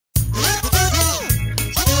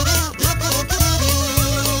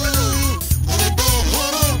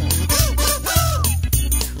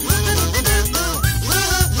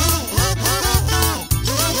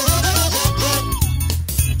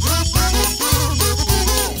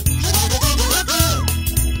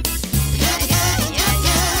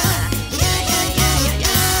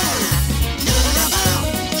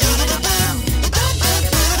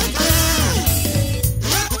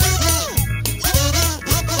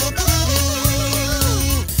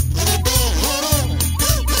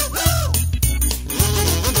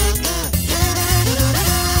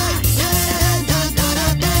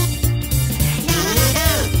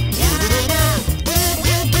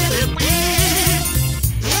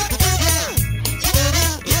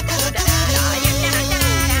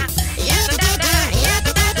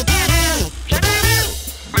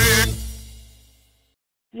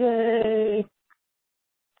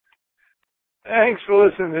Thanks for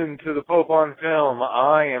listening to the Pope on Film.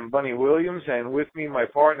 I am Bunny Williams, and with me, my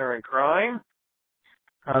partner in crime.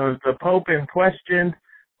 The Pope in question,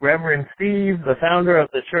 Reverend Steve, the founder of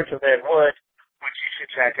the Church of Ed Wood, which you should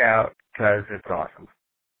check out because it's awesome.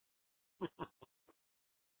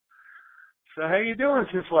 So how you doing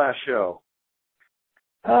since last show?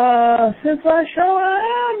 Since last show,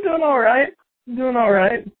 I'm doing all right.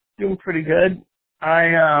 Doing pretty good. I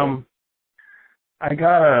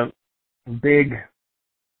got a big,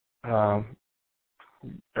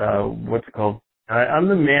 what's it called? I'm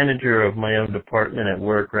the manager of my own department at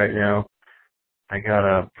work right now. I got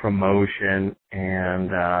a promotion,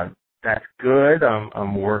 and that's good.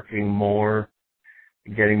 I'm working more,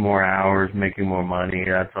 getting more hours, making more money.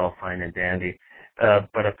 That's all fine and dandy.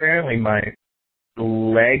 But apparently my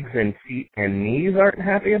legs and feet and knees aren't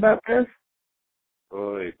happy about this.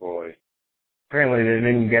 Boy. Apparently they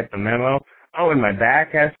didn't get the memo. Oh, and my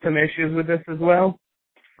back has some issues with this as well.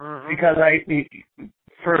 Mm-hmm. Because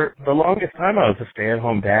for the longest time, I was a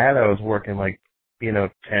stay-at-home dad. I was working 10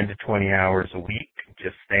 to 20 hours a week,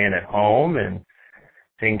 just staying at home and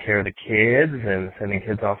taking care of the kids and sending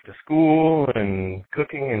kids off to school and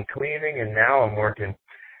cooking and cleaning. And now I'm working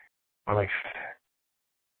on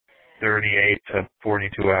 38 to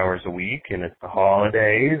 42 hours a week, and it's the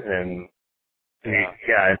holidays, and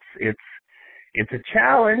it's a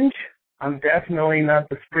challenge. I'm definitely not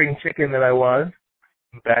the spring chicken that I was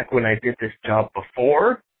back when I did this job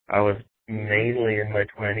before. I was mainly in my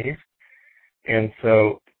 20s. And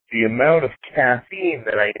so the amount of caffeine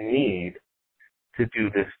that I need to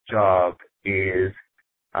do this job is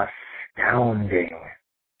astounding.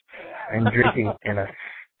 I'm drinking an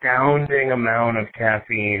astounding amount of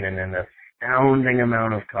caffeine and an astounding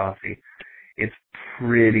amount of coffee. It's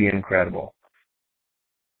pretty incredible.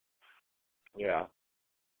 Yeah.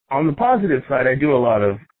 On the positive side, I do a lot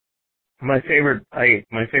of my favorite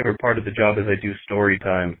part of the job is I do story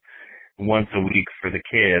time once a week for the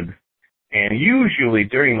kids. And usually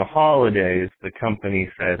during the holidays, the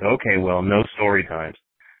company says, okay, well, no story times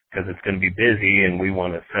because it's going to be busy and we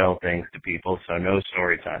want to sell things to people, so no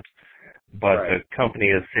story times. But right. The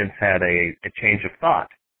company has since had a change of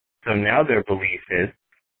thought. So now their belief is,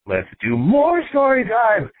 let's do more story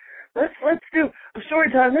time. Let's do a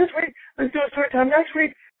story time this week. Let's do a story time next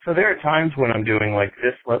week. So there are times when I'm doing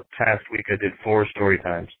this past week I did 4 story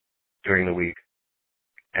times during the week.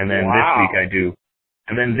 And then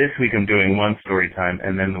this week I'm doing 1 story time,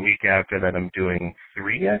 and then the week after that I'm doing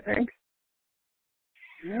 3, I think.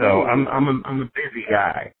 Ooh. So I'm a busy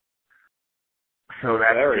guy. So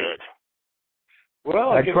that's good. Well,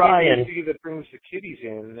 I try and see that brings the kiddies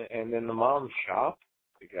in, and then the moms shop,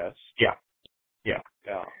 I guess. Yeah.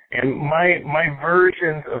 And my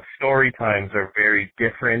versions of story times are very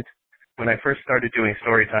different. When I first started doing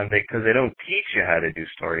story time, because they don't teach you how to do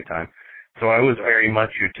story time. So I was very much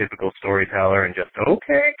your typical storyteller and just,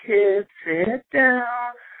 okay, kids, sit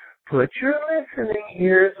down, put your listening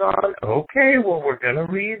ears on. Okay, well, we're going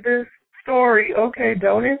to read this story. Okay,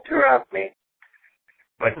 don't interrupt me.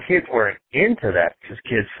 But kids weren't into that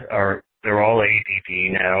because they're all ADD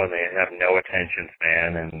now and they have no attention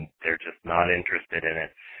span and they're just not interested in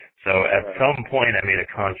it. So at some point I made a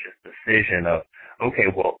conscious decision of, okay,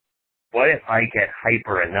 well, what if I get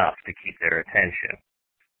hyper enough to keep their attention?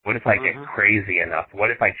 What if I get crazy enough?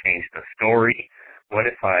 What if I change the story? What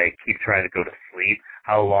if I keep trying to go to sleep?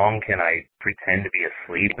 How long can I pretend to be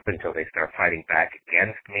asleep until they start fighting back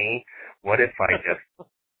against me? What if I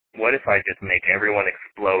just make everyone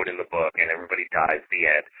explode in the book and everybody dies at the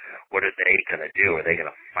end? What are they going to do? Are they going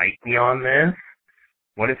to fight me on this?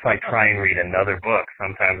 What if I try and read another book?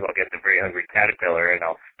 Sometimes I'll get the Very Hungry Caterpillar and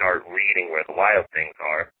I'll start reading where the wild things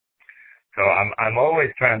are. So I'm always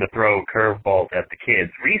trying to throw curveballs at the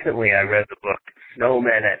kids. Recently I read the book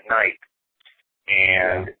Snowmen at Night.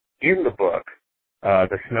 And in the book,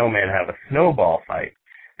 the snowmen have a snowball fight.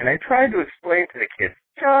 And I tried to explain to the kids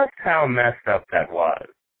just how messed up that was.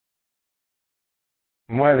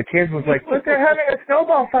 And one of the kids was like, but they're having a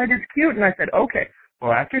snowball fight, it's cute. And I said, okay,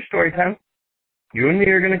 well, after story time, you and me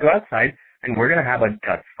are going to go outside, and we're going to have a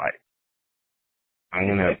guts fight. I'm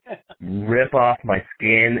going to rip off my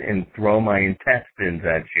skin and throw my intestines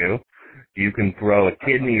at you. You can throw a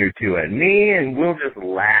kidney or two at me, and we'll just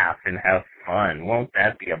laugh and have fun. Won't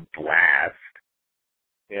that be a blast?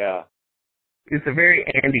 Yeah. It's a very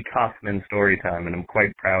Andy Kaufman story time, and I'm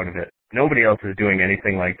quite proud of it. Nobody else is doing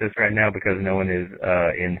anything like this right now because no one is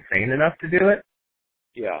insane enough to do it.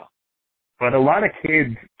 Yeah. But a lot of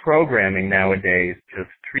kids programming nowadays just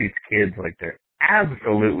treats kids like they're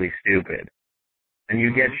absolutely stupid. And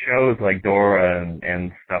you get shows like Dora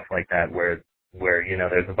and stuff like that where where, you know,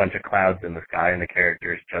 there's a bunch of clouds in the sky and the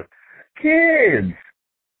character is just, kids,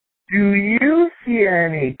 do you see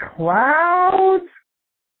any clouds?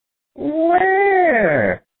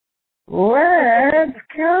 Where? Let's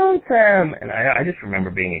count them. And I just remember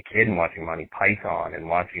being a kid and watching Monty Python and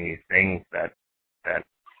watching these things that,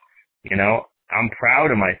 you know, I'm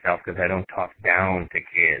proud of myself because I don't talk down to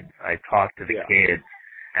kids. I talk to the kids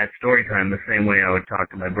at story time the same way I would talk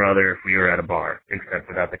to my brother if we were at a bar, except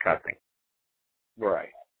without the cussing. Right.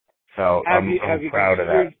 So I'm proud of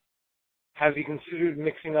that. Have you considered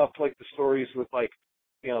mixing up, like, the stories with, like,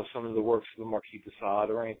 you know, some of the works of the Marquis de Sade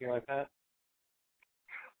or anything like that?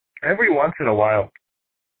 Every once in a while,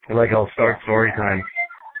 like, I'll start story time.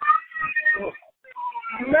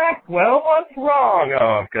 Maxwell, what's wrong?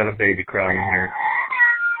 Oh, I've got a baby crying here.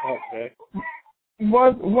 Okay.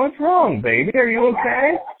 What's wrong, baby? Are you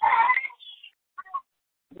okay?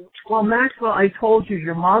 Well, Maxwell, I told you,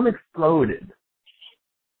 your mom exploded.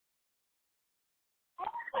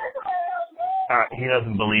 He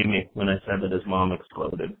doesn't believe me when I said that his mom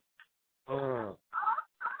exploded. Oh,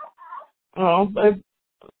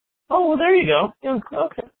 well, there you go. Yeah,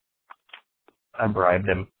 okay. I bribed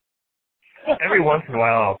him. Every once in a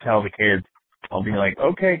while, I'll tell the kids, I'll be like,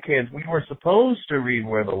 okay, kids, we were supposed to read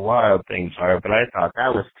Where the Wild Things Are, but I thought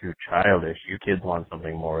that was too childish. You kids want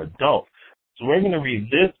something more adult. So we're going to read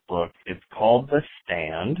this book. It's called The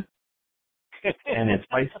Stand, and it's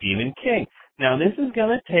by Stephen King. Now, this is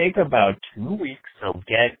going to take about 2 weeks, so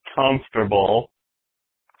get comfortable.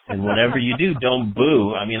 And whatever you do, don't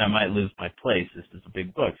boo. I mean, I might lose my place. This is a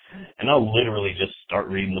big book. And I'll literally just start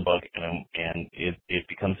reading the book, and it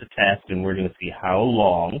becomes a test, and we're going to see how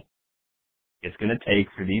long it's going to take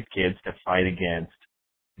for these kids to fight against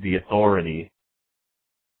the authority.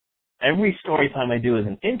 Every story time I do is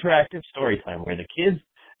an interactive story time where the kids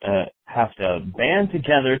have to band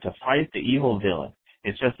together to fight the evil villain.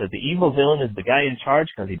 It's just that the evil villain is the guy in charge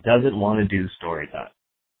because he doesn't want to do story time.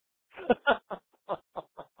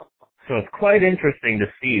 So it's quite interesting to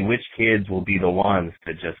see which kids will be the ones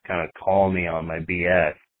to just kind of call me on my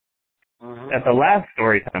BS. Mm-hmm. At the last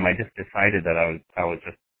story time, I just decided that I was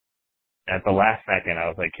just, at the last second, I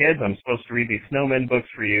was like, kids, I'm supposed to read these snowmen books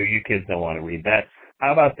for you. You kids don't want to read that.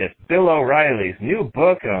 How about this? Bill O'Reilly's new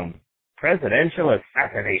book on presidential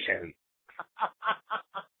assassination.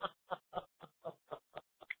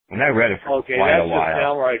 And I read it for quite a while. Okay, that just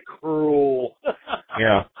downright cruel.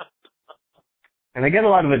 Yeah. And I get a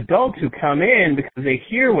lot of adults who come in because they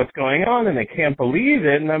hear what's going on and they can't believe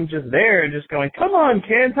it, and I'm just there just going, come on,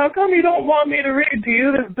 kids, how come you don't want me to read to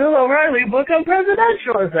you this Bill O'Reilly book on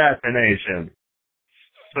presidential assassination?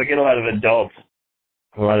 So I get a lot of adults,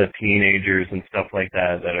 a lot of teenagers and stuff like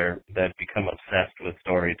that that become obsessed with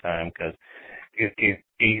story time because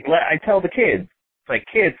I tell the kids, it's like,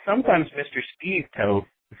 kids, sometimes Mr. Steve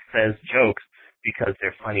says jokes because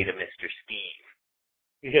they're funny to Mr. Steve.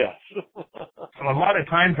 Yes. So a lot of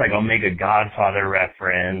times, like, I'll make a Godfather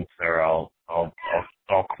reference, or I'll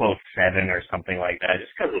quote Seven or something like that,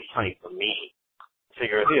 just because it's funny for me. I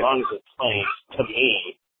figure as long as it's funny to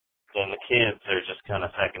me, then the kids are just kind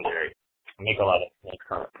of secondary. I make a lot of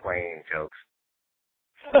kind of plain jokes.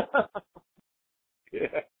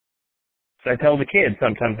 Yeah. So I tell the kids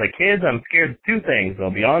sometimes, like, kids, I'm scared of two things.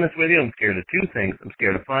 I'll be honest with you, I'm scared of two things. I'm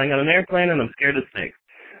scared of flying on an airplane, and I'm scared of snakes.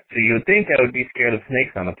 So you would think I would be scared of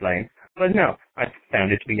snakes on a plane, but no, I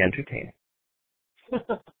found it to be entertaining.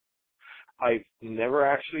 I've never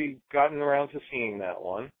actually gotten around to seeing that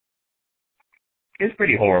one. It's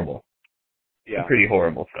pretty horrible. Yeah. It's a pretty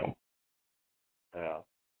horrible film. Yeah.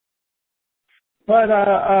 But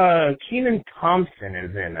Kenan Thompson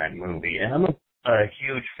is in that movie, and I'm a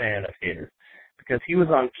huge fan of his because he was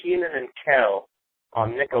on Kenan and Kel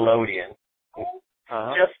on Nickelodeon.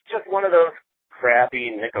 Uh-huh. Just one of those crappy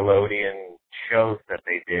Nickelodeon shows that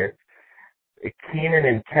they did. Kenan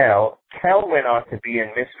and Kel went on to be in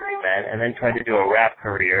Mystery Men and then tried to do a rap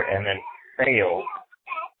career and then failed.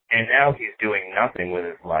 And now he's doing nothing with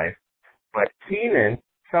his life. But Kenan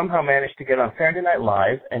somehow managed to get on Saturday Night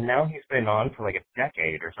Live, and now he's been on for like a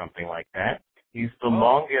decade or something like that. He's the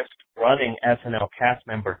longest running SNL cast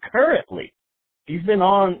member currently. He's been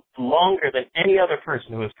on longer than any other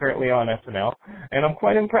person who is currently on SNL, and I'm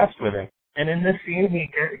quite impressed with him. And in this scene,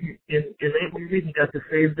 in that movie, he got to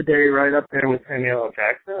save the day right up there with Samuel L.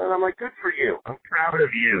 Jackson, and I'm like, good for you. I'm proud of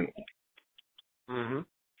you. Mm-hmm.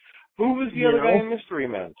 Who was the other guy in Mystery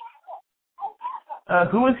Men?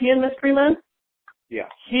 Who was he in Mystery Men? Yeah.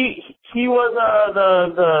 He was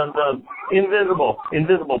the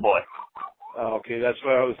invisible boy. Oh, okay, that's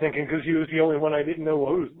what I was thinking, because he was the only one I didn't know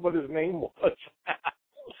what his name was.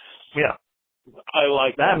 Yeah. I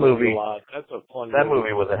like that movie a lot. That's a fun That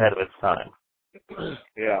movie was ahead of its time.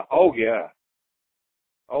 Yeah. Oh, yeah.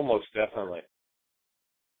 Oh, most definitely.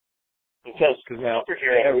 Because now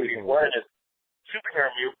superhero movies weren't as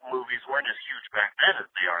huge back then as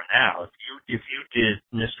they are now. If you did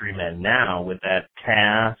Mystery Men now with that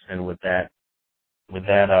cast and with that,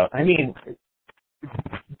 I mean,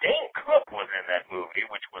 Dane Cook was in that movie,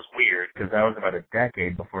 which was weird because that was about a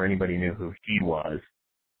decade before anybody knew who he was.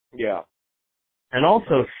 Yeah. And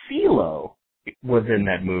also CeeLo was in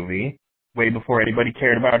that movie way before anybody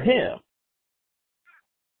cared about him.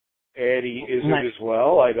 Eddie Izzard as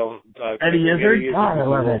well. Eddie Izzard? God, I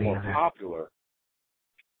love Eddie Izzard. Popular.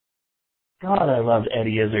 God, I loved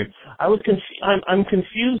Eddie Izzard. I'm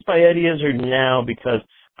confused by Eddie Izzard now because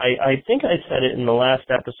I think I said it in the last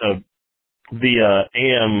episode. The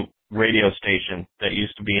AM radio station that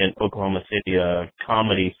used to be in Oklahoma City,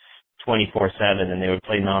 comedy 24/7, and they would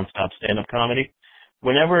play nonstop stand-up comedy.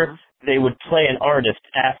 Whenever they would play an artist,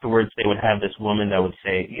 afterwards they would have this woman that would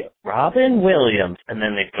say, Robin Williams, and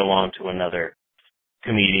then they'd go on to another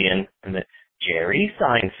comedian, and then Jerry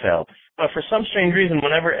Seinfeld. But for some strange reason,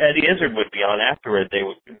 whenever Eddie Izzard would be on afterward,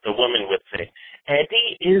 the woman would say,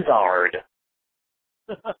 Eddie Izzard.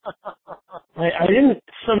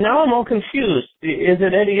 So now I'm all confused. Is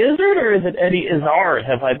it Eddie Izzard or is it Eddie Izzard?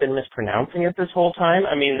 Have I been mispronouncing it this whole time?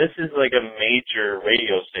 I mean, this is like a major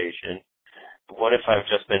radio station. What if I've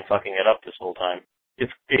just been fucking it up this whole time?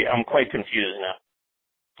 I'm quite confused now.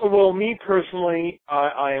 Well, me personally,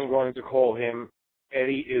 I am going to call him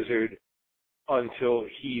Eddie Izzard until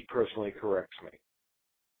he personally corrects me.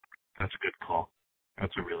 That's a good call.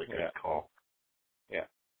 That's a really good call. Yeah.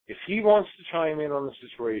 If he wants to chime in on the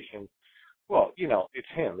situation, well, it's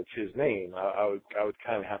him. It's his name. I would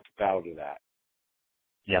kind of have to bow to that.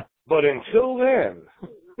 Yeah. But until then,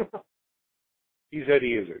 he's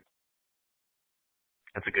Eddie Izzard.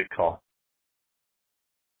 That's a good call.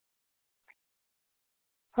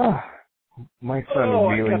 My son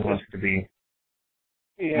really wants to be.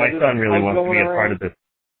 Yeah, my son really wants to be a part of this.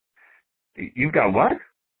 You've got what?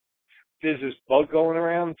 There's this bug going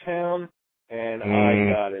around town, and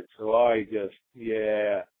I got it. So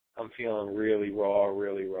I'm feeling really raw,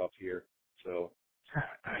 really rough here. So,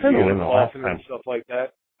 I don't know when the last time. And stuff like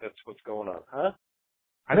that. That's what's going on, huh?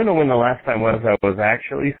 I don't know when the last time was I was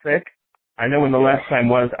actually sick. I know when the last time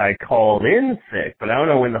was I called in sick, but I don't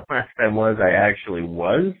know when the last time was I actually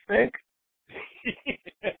was sick.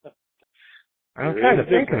 I'm trying to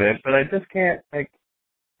think of it, but I just can't, I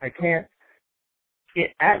can't.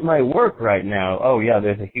 At my work right now,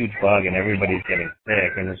 there's a huge bug and everybody's getting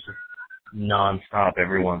sick and it's just nonstop,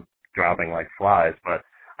 everyone's dropping like flies. But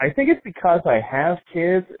I think it's because I have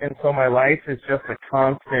kids and so my life is just a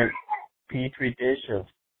constant petri dish of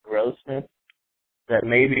grossness that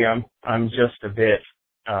maybe I'm just a bit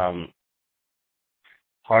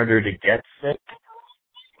harder to get sick.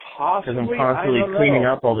 Possibly. Because I'm constantly cleaning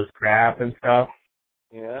up all this crap and stuff.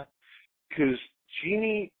 Yeah. Because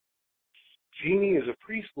Jeannie is a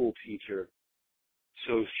preschool teacher,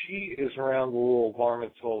 so she is around the little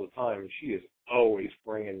varmints all the time, and she is always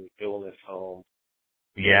bringing illness home.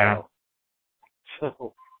 Yeah.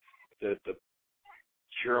 So the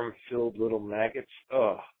germ-filled little maggots.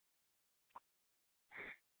 Ugh.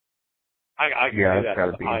 I can say that.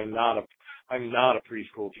 I'm not a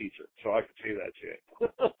preschool teacher, so I can say that to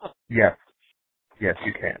you. Yes,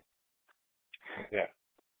 you can. Yeah.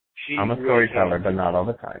 I'm a storyteller, but not all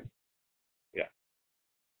the time. Yeah.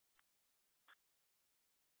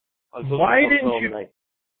 Why didn't you?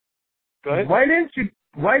 Go ahead. Why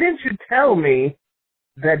didn't you tell me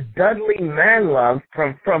that Dudley Manlove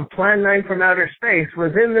from Plan 9 from Outer Space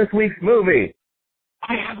was in this week's movie?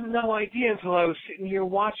 I have no idea until I was sitting here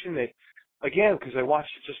watching it again, because I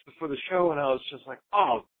watched it just before the show, and I was just like,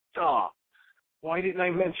 oh, duh. Why didn't I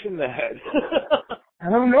mention that? I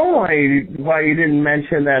don't know why you didn't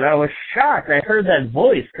mention that. I was shocked. I heard that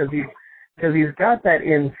voice because he's got that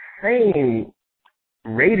insane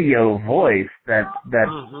radio voice, that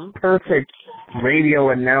perfect radio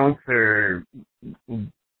announcer,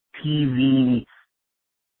 TV,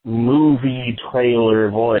 movie trailer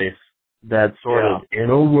voice, that sort of in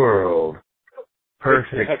a world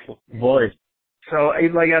perfect voice. So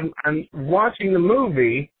I'm watching the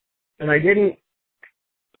movie and I didn't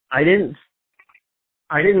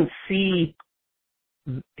see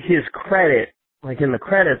his credit, like in the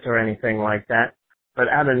credits or anything like that, but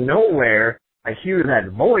out of nowhere, I hear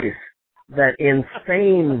that voice, that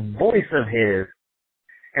insane voice of his,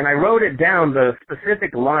 and I wrote it down. The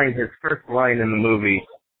specific line, his first line in the movie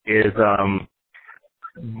is,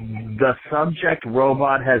 the subject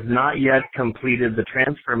robot has not yet completed the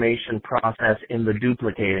transformation process in the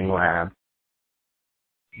duplicating lab.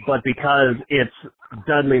 But because it's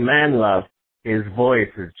Dudley Manlove, his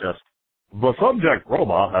voice is just, the subject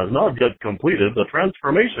robot has not yet completed the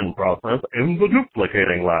transformation process in the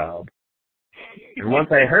duplicating lab. And once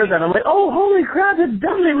I heard that, I'm like, oh, holy crap, it's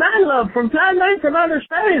Dudley Manlove from Plan 9 from Outer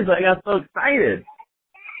Space. I got so excited.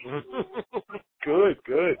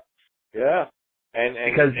 Good. Yeah.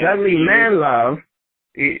 Because Dudley Manlove,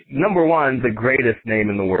 number one, the greatest name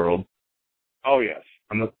in the world. Oh, yes.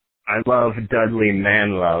 I love Dudley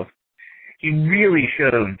Manlove. He really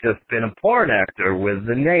should have just been a porn actor with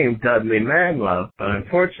the name Dudley Manlove, but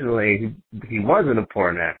unfortunately, he wasn't a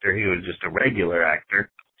porn actor. He was just a regular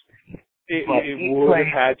actor. It would have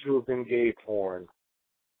had to have been gay porn.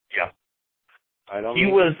 Yeah. I don't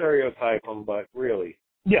mean to stereotype him, but really,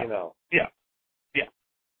 yeah, you know. Yeah.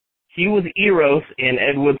 He was Eros in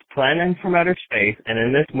Ed Wood's Plan 9 from Outer Space, and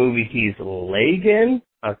in this movie, he's Lagan,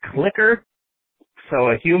 a clicker, so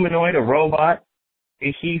a humanoid, a robot.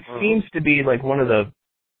 He seems to be like one of the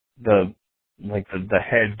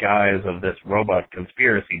head guys of this robot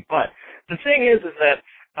conspiracy. But the thing is that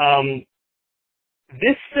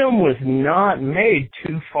this film was not made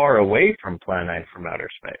too far away from Plan 9 from Outer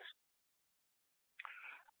Space.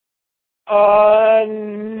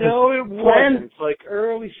 No, it wasn't. It's like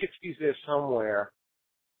early 60s there somewhere.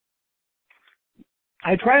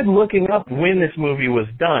 I tried looking up when this movie was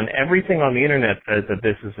done. Everything on the internet says that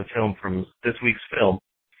this is a film from this week's film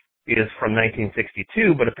is from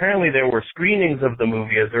 1962, but apparently there were screenings of the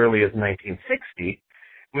movie as early as 1960,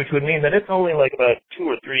 which would mean that it's only like about 2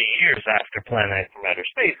 or 3 years after Plan 9 from Outer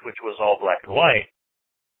Space, which was all black and white.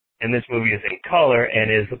 And this movie is in color and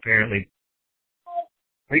is apparently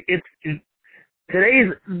this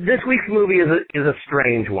week's movie is a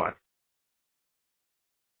strange one.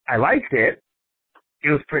 I liked it. It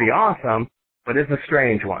was pretty awesome, but it's a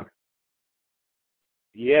strange one.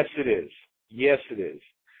 Yes, it is.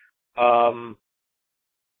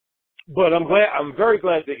 But I'm very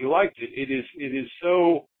glad that you liked it. It is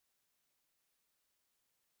so,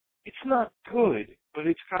 it's not good, but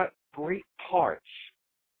it's got great parts.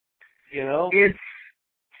 You know?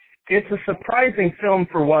 It's a surprising film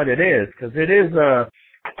for what it is, because it is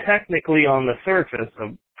technically on the surface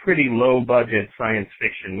a pretty low-budget science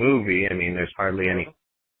fiction movie. I mean, there's hardly any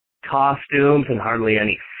costumes and hardly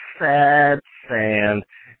any sets, and,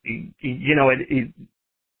 you know, it's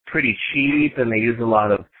pretty cheap, and they use a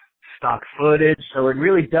lot of stock footage, so it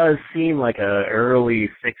really does seem like a early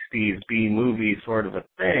 60s B-movie sort of a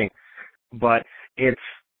thing, but it's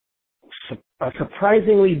a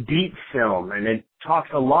surprisingly deep film, and it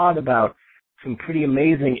talks a lot about some pretty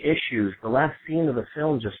amazing issues. The last scene of the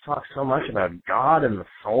film just talks so much about God and the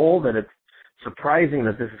soul that it's surprising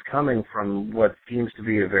that this is coming from what seems to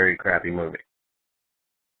be a very crappy movie.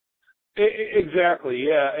 Exactly,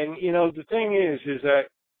 yeah. And, you know, the thing is that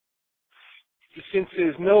since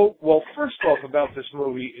there's no, well, first off about this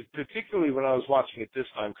movie, particularly when I was watching it this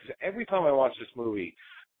time, because every time I watch this movie,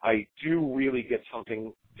 I do really get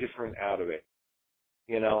something different out of it,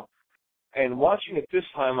 you know? And watching it this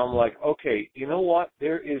time, I'm like, okay, you know what?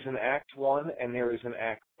 There is an Act 1 and there is an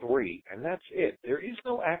Act 3, and that's it. There is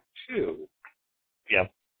no Act 2. Yeah.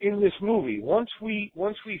 In this movie, once we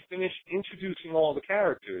finish introducing all the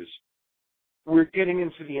characters, we're getting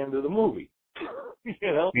into the end of the movie.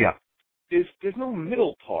 You know? Yeah. There's no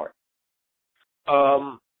middle part.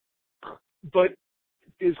 But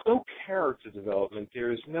there's no character development.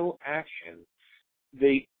 There is no action.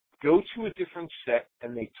 They go to a different set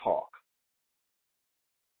and they talk.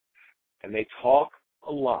 And they talk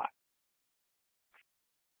a lot.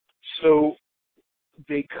 So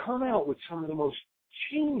they come out with some of the most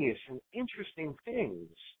genius and interesting things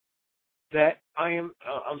that I'm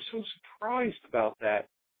so surprised about that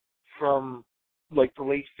from like the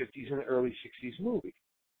late 50s and early 60s movie.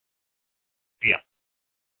 Yeah.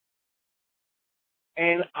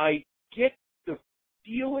 And I get the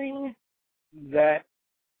feeling that,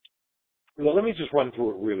 well, let me just run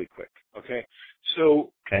through it really quick, okay?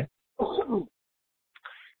 So, okay.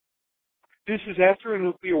 This is after a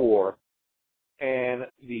nuclear war, and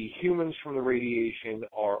the humans from the radiation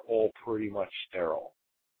are all pretty much sterile.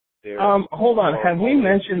 Hold on. Have we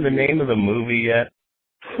mentioned the name of the movie yet?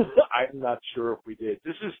 I'm not sure if we did.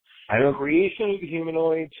 This is Creation of the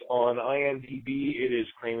Humanoids on IMDb. It is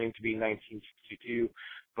claiming to be 1962,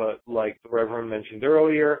 but like the Reverend mentioned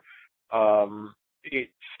earlier, it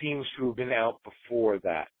seems to have been out before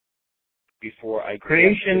that, before I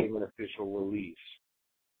gave an official release.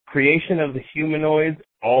 Creation of the Humanoids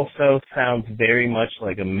also sounds very much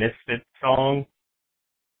like a Misfits song.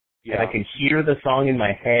 Yeah. And I can hear the song in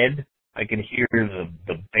my head. I can hear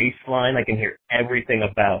the bass line. I can hear everything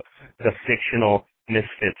about the fictional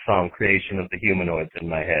Misfit song, Creation of the Humanoids, in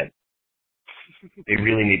my head. They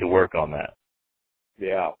really need to work on that.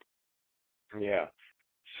 Yeah. Yeah.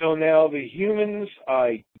 So now the humans,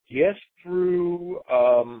 I guess through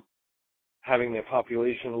having their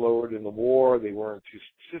population lowered in the war, they weren't too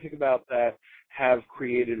specific about that, have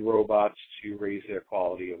created robots to raise their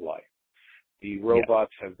quality of life. The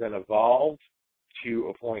robots have then evolved to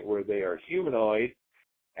a point where they are humanoid,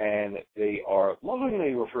 and they are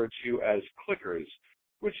lovingly referred to as clickers,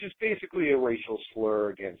 which is basically a racial slur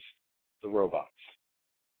against the robots,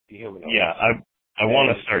 the humanoids. Yeah, I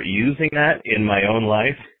want to start using that in my own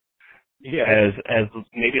life as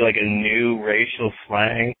maybe like a new racial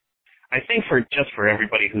slang. I think for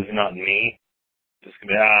everybody who's not me, just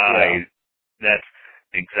gonna be, that's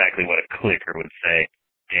exactly what a clicker would say.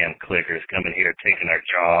 Damn clickers coming here taking our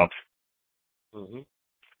jobs.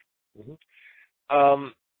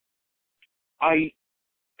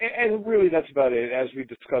 And really that's about it. As we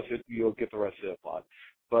discuss it, you'll get the rest of the plot.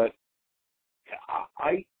 But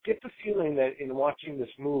I get the feeling that in watching this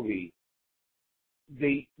movie,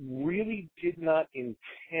 they really did not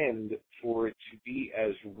intend for it to be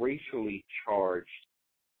as racially charged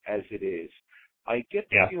as it is. I get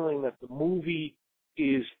the feeling that the movie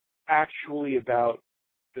is actually about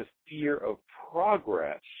the fear of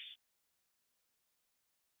progress.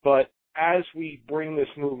 But as we bring this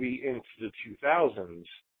movie into the 2000s,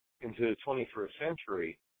 into the 21st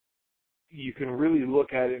century, you can really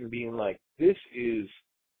look at it and being like, this is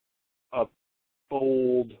a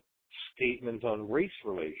bold statement on race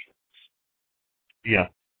relations. Yeah.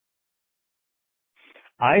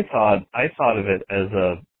 I thought of it as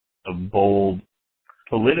a bold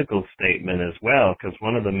political statement as well, because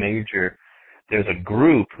there's a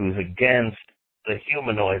group who's against the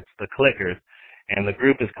humanoids, the clickers, and the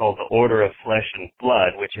group is called the Order of Flesh and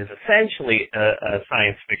Blood, which is essentially a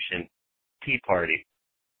science fiction Tea Party.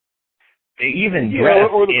 They even dress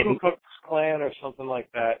or the Ku Klux Klan or something like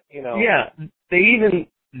that, Yeah, they even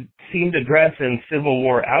seem to dress in Civil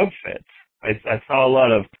War outfits. I saw a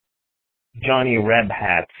lot of Johnny Reb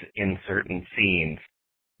hats in certain scenes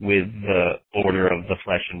with the Order of the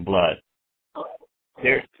Flesh and Blood.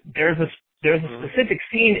 There's a specific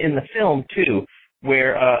scene in the film too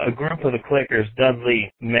where a group of the clickers,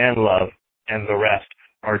 Dudley, Manlove, and the rest,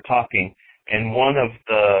 are talking, and one of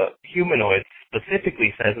the humanoids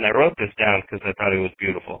specifically says, and I wrote this down because I thought it was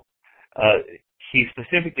beautiful. He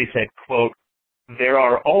specifically said, quote, "There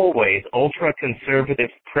are always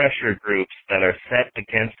ultra-conservative pressure groups that are set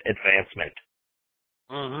against advancement,"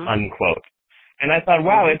 unquote. And I thought,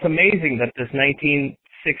 wow, it's amazing that this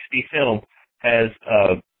 1960 film has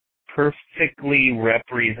perfectly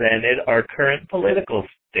represented our current political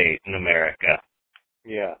state in America.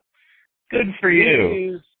 Yeah. Good for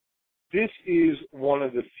you. This is one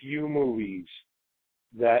of the few movies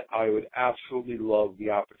that I would absolutely love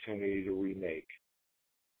the opportunity to remake.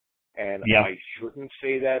 And I shouldn't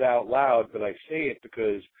say that out loud, but I say it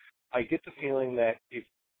because I get the feeling that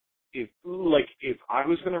if I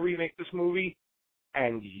was going to remake this movie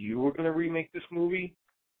and you were going to remake this movie,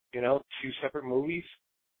 two separate movies,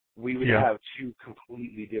 we would have two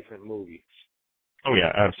completely different movies. Oh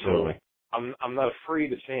yeah, absolutely. So I'm not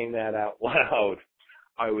afraid of saying that out loud.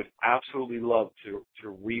 I would absolutely love to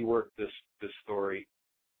rework this story,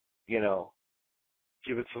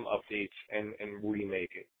 give it some updates and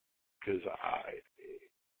remake it, because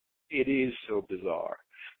it is so bizarre.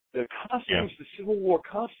 The costumes, the Civil War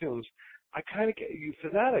costumes, I kind of get you for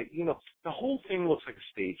that. The whole thing looks like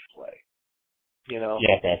a stage play. Yeah.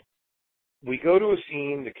 We go to a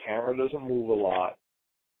scene, the camera doesn't move a lot.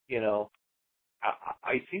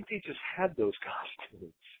 I think they just had those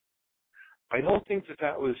costumes. I don't think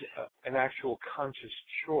that was an actual conscious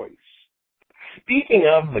choice. Speaking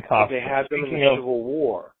of the costumes, they had them in the Civil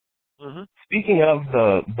War. Speaking of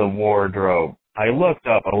the wardrobe, I looked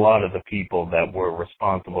up a lot of the people that were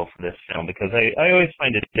responsible for this film because I always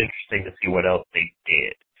find it interesting to see what else they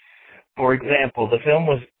did. For example, the film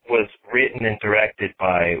was written and directed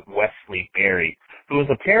by Wesley Berry, who was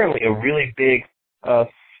apparently a really big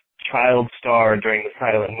child star during the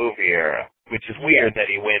silent movie era, which is weird that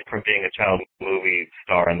he went from being a child movie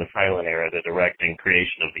star in the silent era to directing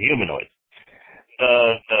Creation of the Humanoids.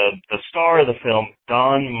 The star of the film,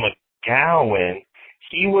 Don McGowan,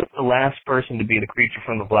 he was the last person to be the creature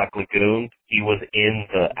from the Black Lagoon. He was in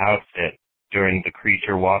the outfit during The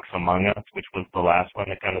Creature Walks Among Us, which was the last one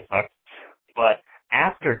that kind of sucked. But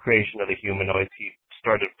after Creation of the Humanoids, he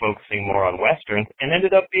started focusing more on Westerns and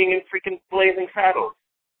ended up being in freaking Blazing Saddles.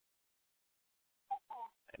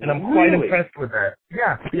 And I'm quite impressed with that.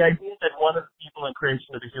 Yeah, the idea that one of the people in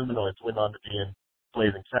Creation of the Humanoids went on to be in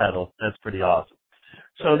Blazing Saddles, that's pretty awesome.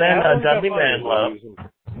 So then Dudley Manlove.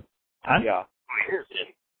 Yeah.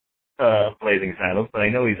 Blazing Saddles, but I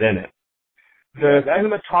know he's in it. The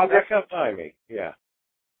cinematographer. That got me. Yeah.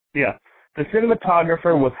 Yeah. The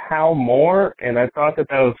cinematographer was Hal Moore, and I thought that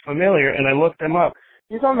was familiar, and I looked him up.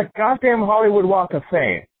 He's on the goddamn Hollywood Walk of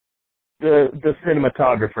Fame. The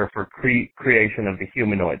cinematographer for Creation of the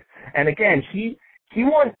Humanoids. And again, he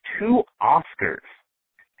won 2 Oscars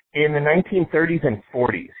in the 1930s and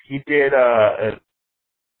 40s. He did a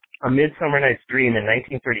Midsummer Night's Dream in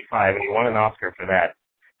 1935, and he won an Oscar for that.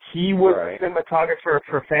 He was the cinematographer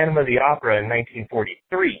for Phantom of the Opera in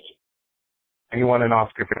 1943, and he won an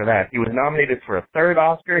Oscar for that. He was nominated for a 3rd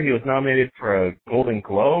Oscar. He was nominated for a Golden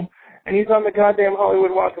Globe, and he's on the goddamn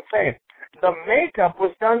Hollywood Walk of Fame. The makeup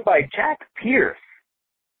was done by Jack Pierce.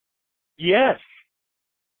 Yes.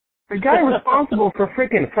 The guy responsible for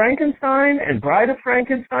frickin' Frankenstein and Bride of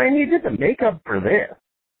Frankenstein, he did the makeup for this.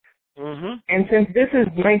 Mm-hmm. And since this is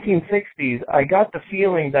 1960s, I got the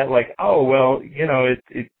feeling that, like, oh, well, you know,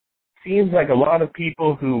 it seems like a lot of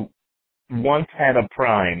people who once had a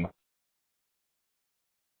prime.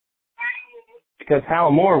 Because Hal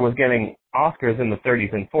Moore was getting Oscars in the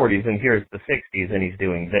 30s and 40s, and here's the 60s, and he's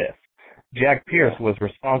doing this. Jack Pierce was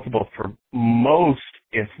responsible for most,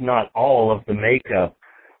 if not all, of the makeup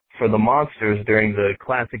for the monsters during the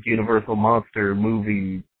classic Universal Monster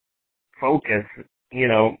movie focus, you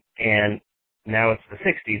know, and now it's the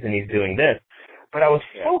 60s and he's doing this. But I was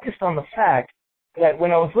focused on the fact that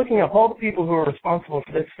when I was looking up all the people who were responsible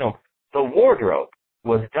for this film, the wardrobe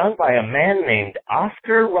was done by a man named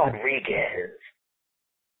Oscar Rodriguez.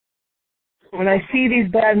 When I see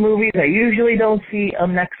these bad movies, I usually don't see a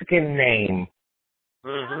Mexican name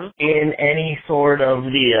in any sort of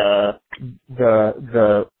the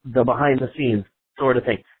behind the scenes sort of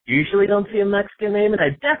thing. Usually don't see a Mexican name, and I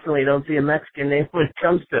definitely don't see a Mexican name when it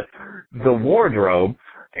comes to the wardrobe.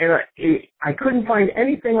 And I couldn't find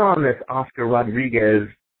anything on this Oscar Rodriguez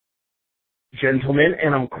gentleman,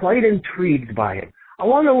 and I'm quite intrigued by him. I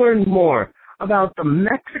want to learn more about the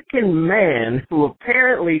Mexican man who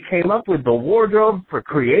apparently came up with the wardrobe for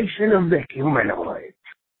Creation of the Humanoids.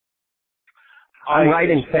 I'm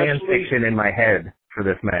writing fan fiction in my head for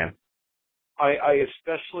this man. I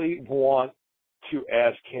especially want to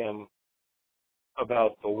ask him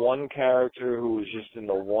about the one character who was just in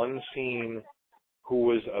the one scene who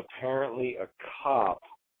was apparently a cop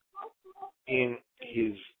in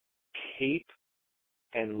his cape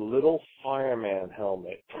and little fireman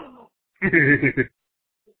helmet.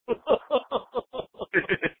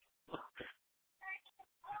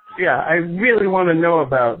 Yeah, I really want to know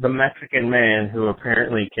about the Mexican man who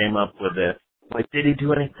apparently came up with this. Like, did he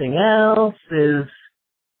do anything else?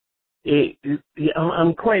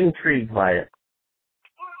 I'm quite intrigued by it.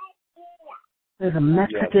 There's a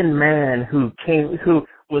Mexican man who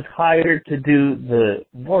was hired to do the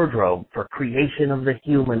wardrobe for Creation of the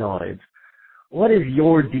Humanoids. What is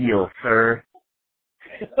your deal, sir?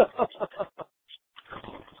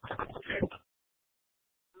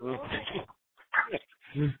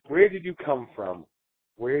 Where did you come from?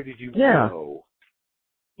 Where did you go?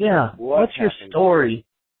 Yeah. What's your story?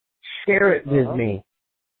 Share it with me.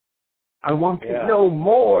 I want to know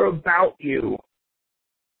more about you.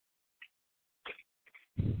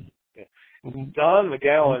 Don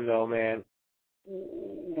McGowan, though, man,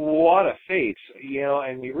 what a face, you know,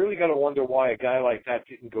 and you really got to wonder why a guy like that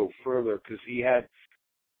didn't go further, because he had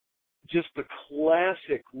just the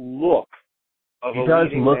classic look of he does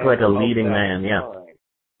look like a leading man,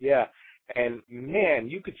 Yeah, and man,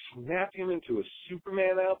 you could snap him into a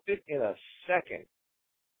Superman outfit in a second.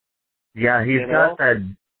 Yeah, he's got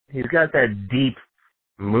that deep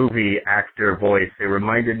movie actor voice. It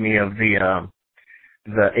reminded me of the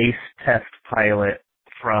Ace Test pilot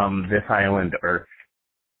from This Island Earth.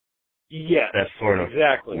 Yes, that sort of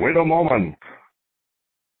exactly. Wait a moment.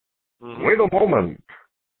 Wait a moment.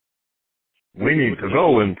 We need to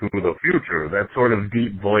go into the future. That sort of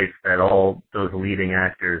deep voice that all those leading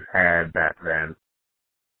actors had back then.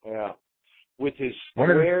 Yeah. With his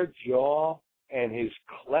square jaw and his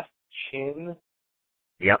cleft chin.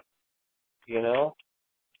 Yep. You know?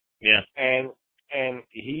 Yeah. And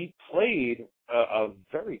he played a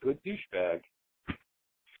very good douchebag.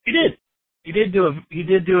 He did. He did do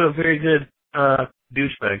a very good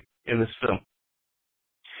douchebag in this film.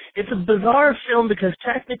 It's a bizarre film because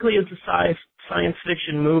technically it's a science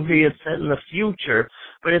fiction movie. It's set in the future,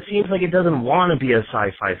 but it seems like it doesn't want to be a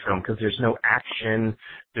sci-fi film because there's no action,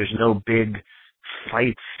 there's no big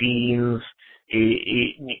fight scenes.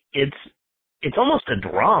 It's it's almost a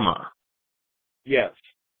drama. Yes.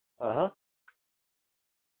 Uh-huh.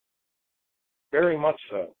 Very much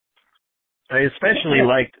so. I especially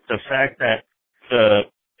liked the fact that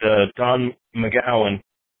the Don McGowan,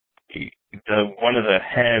 one of the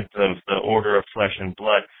heads of the Order of Flesh and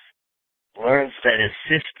Blood, learns that his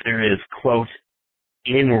sister is, quote,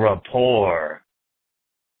 in rapport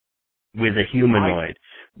with a humanoid,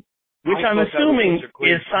 which I'm assuming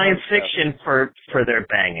is science fiction for their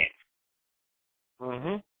banging.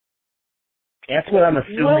 Mm-hmm. That's what I'm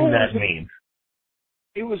assuming that means.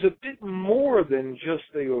 It was a bit more than just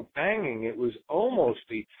they were banging. It was almost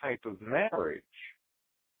a type of marriage.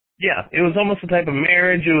 Yeah, it was almost a type of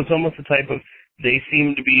marriage. It was almost a type of, they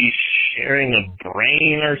seemed to be sharing a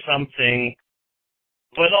brain or something,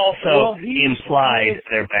 but also implied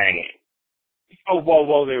they're banging. Oh,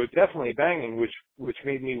 well, they were definitely banging, which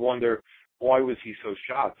made me wonder, why was he so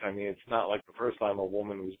shocked? I mean, it's not like the first time a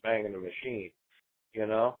woman was banging a machine, you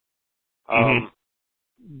know? Mm-hmm.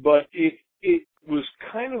 But it was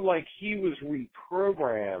kind of like he was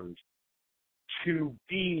reprogrammed to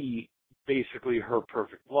be basically her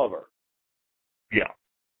perfect lover. Yeah.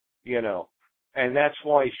 You know, and that's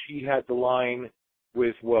why she had the line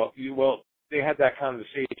with, they had that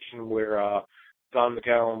conversation where Don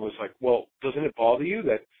McGowan was like, well, doesn't it bother you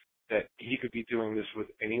that he could be doing this with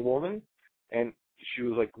any woman? And she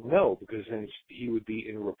was like, no, because then he would be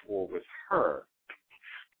in rapport with her,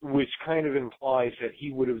 which kind of implies that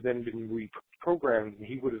he would have then been reprogrammed and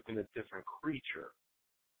he would have been a different creature.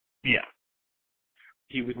 Yeah.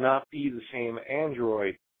 He would not be the same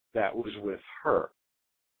android that was with her.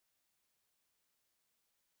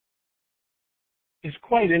 It's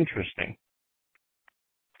quite interesting.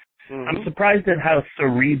 Mm-hmm. I'm surprised at how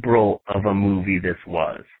cerebral of a movie this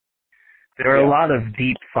was. There are a lot of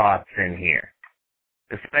deep thoughts in here,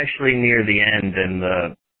 especially near the end and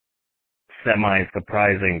the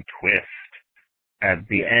semi-surprising twist at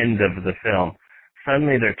the end of the film.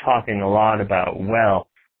 Suddenly they're talking a lot about,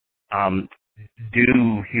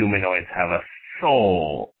 do humanoids have a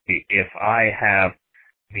soul? If I have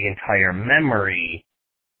the entire memory,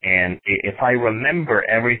 and if I remember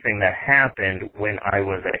everything that happened when I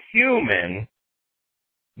was a human,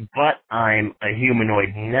 but I'm a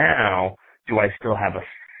humanoid now, do I still have a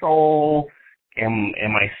soul? Am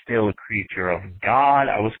I still a creature of God?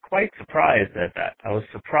 I was quite surprised at that. I was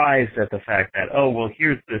surprised at the fact that,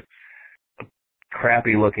 here's this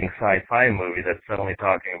crappy-looking sci-fi movie that's suddenly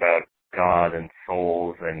talking about God and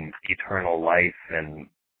souls and eternal life, and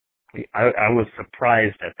I was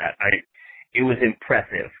surprised at that. It was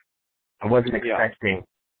impressive. I wasn't expecting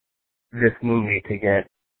this movie to get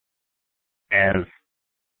as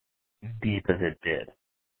deep as it did.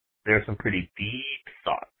 There are some pretty deep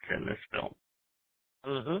thoughts in this film.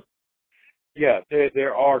 Mm-hmm. Yeah,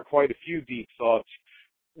 there are quite a few deep thoughts.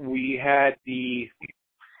 We had the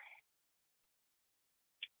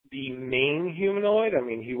main humanoid. I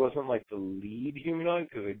mean, he wasn't like the lead humanoid,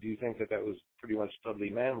 because I do think that was pretty much Dudley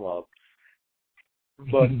Manlove.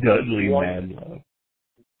 But Dudley Manlove.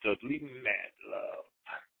 Dudley Manlove.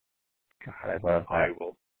 God, I love that.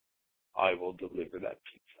 I will deliver that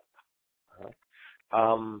pizza.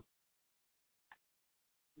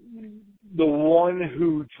 The one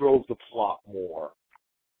who drove the plot more.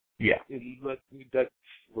 Yeah. Let's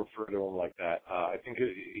refer to him like that. I think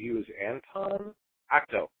he was Anton?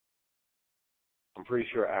 Acto. I'm pretty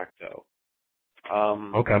sure Acto.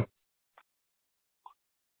 Okay.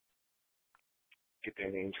 Get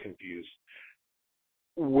their names confused.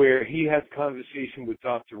 Where he had a conversation with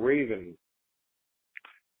Dr. Raven,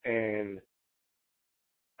 and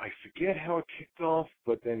I forget how it kicked off,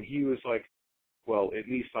 but then he was like, well, at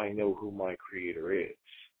least I know who my creator is.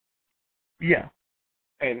 Yeah.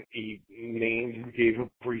 And he gave a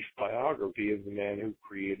brief biography of the man who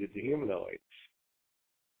created the humanoids.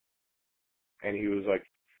 And he was like,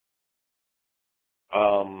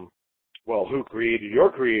 well, who created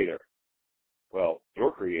your creator? Well,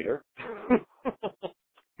 your creator.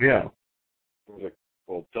 Yeah. I was like,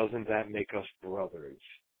 well, doesn't that make us brothers?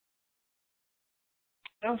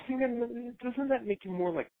 I was thinking, doesn't that make you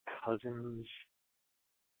more like cousins?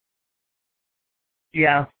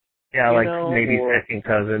 Yeah. Yeah, maybe second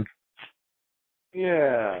cousins.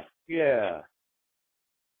 Yeah.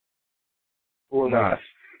 Or not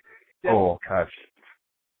full cousins.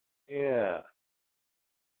 Yeah.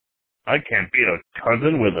 I can't be a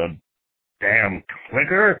cousin with a damn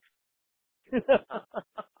clicker.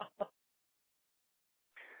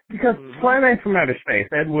 Because Plan 9 from Outer Space,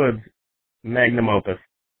 Ed Wood's magnum opus,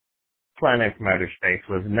 Plan 9 from Outer Space,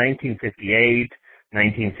 was 1958,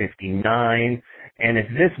 1959, and if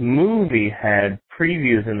this movie had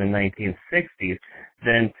previews in the 1960s,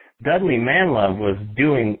 then Dudley Manlove was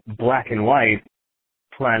doing black and white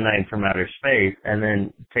Plan 9 from Outer Space, and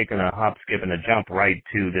then taking a hop, skip, and a jump right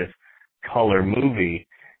to this color movie.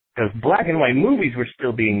 Because black and white movies were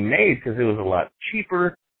still being made because it was a lot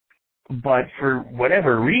cheaper, but for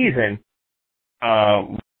whatever reason,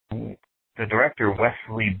 the director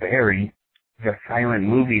Wesley Berry, the silent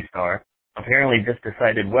movie star, apparently just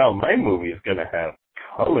decided, well, my movie is going to have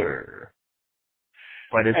color.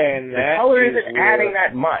 But the color isn't adding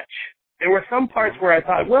that much. There were some parts where I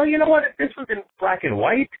thought, well, you know what, if this was in black and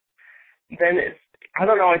white, then I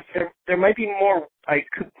don't know, there might be more,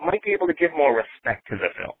 might be able to give more respect to the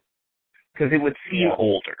film, because it would seem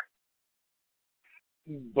older.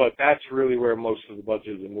 But that's really where most of the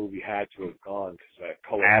budget of the movie had to have gone, because that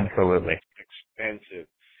color absolutely was expensive,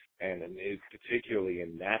 and particularly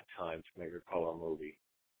in that time to make a color movie.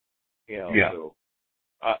 You know,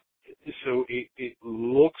 so it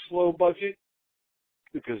looks low budget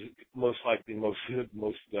because most likely most of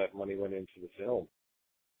that money went into the film.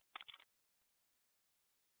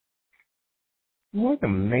 What an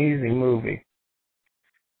amazing movie.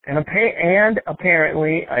 And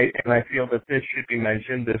apparently, I feel that this should be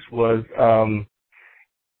mentioned, this was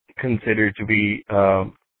considered to be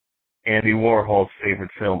Andy Warhol's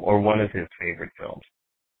favorite film, or one of his favorite films.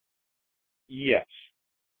 Yes.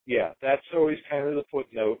 Yeah, that's always kind of the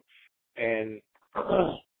footnote. And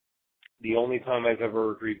the only time I've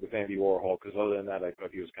ever agreed with Andy Warhol, because other than that, I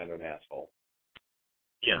thought he was kind of an asshole.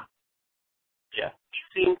 Yeah. Yeah.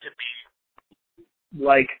 He seemed to be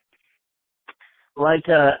like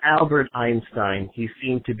Albert Einstein. He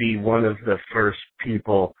seemed to be one of the first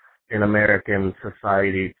people in American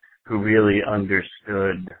society who really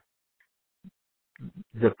understood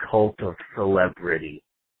the cult of celebrity,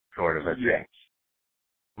 sort of a thing. Yes.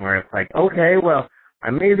 Where it's like, okay, well, I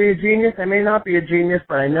may be a genius, I may not be a genius,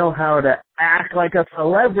 but I know how to act like a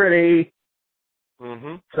celebrity.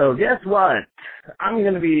 Mm-hmm. So guess what? I'm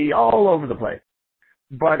going to be all over the place.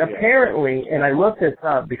 But apparently, and I looked this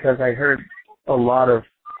up because I heard a lot of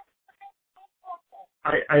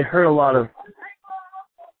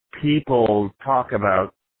people talk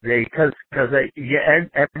about because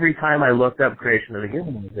every time I looked up Creation of the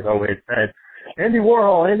Humanoids, it always said Andy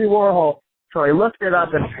Warhol. So I looked it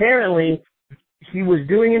up, and apparently he was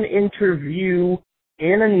doing an interview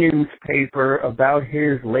in a newspaper about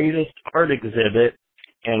his latest art exhibit,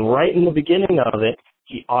 and right in the beginning of it,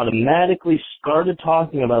 he automatically started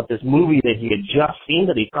talking about this movie that he had just seen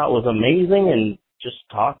that he thought was amazing, and just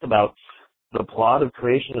talked about the plot of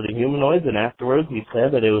Creation of the Humanoids, and afterwards he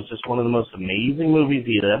said that it was just one of the most amazing movies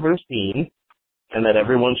he had ever seen, and that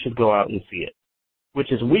everyone should go out and see it. Which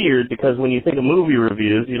is weird, because when you think of movie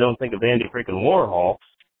reviews, you don't think of Andy freaking Warhol,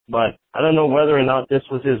 but I don't know whether or not this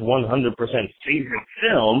was his 100% favorite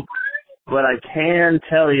film, but I can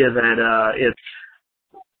tell you that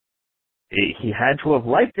he had to have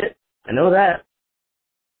liked it. I know that.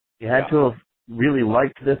 He had to have really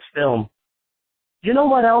liked this film. You know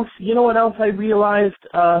what else? I realized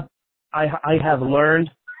I have learned?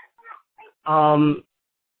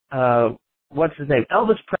 What's his name?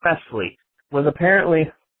 Elvis Presley was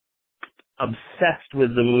apparently obsessed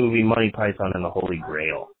with the movie Monty Python and the Holy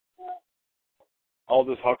Grail.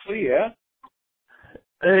 Aldous Huxley, yeah?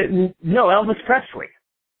 No, Elvis Presley.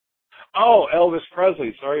 Oh, Elvis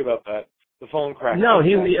Presley. Sorry about that. The phone cracked. No,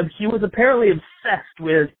 he was apparently obsessed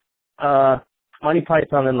with Monty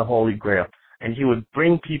Python and the Holy Grail, and he would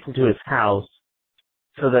bring people to his house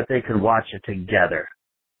so that they could watch it together.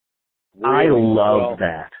 Really? I love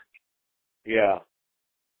that. Yeah.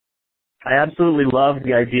 I absolutely love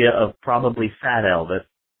the idea of probably Fat Elvis,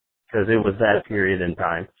 because it was that period in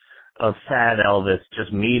time, of Fat Elvis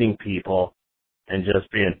just meeting people and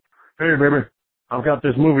just being, hey, baby, I've got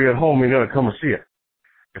this movie at home, you got to come and see it.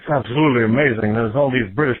 It's absolutely amazing. There's all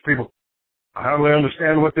these British people. I hardly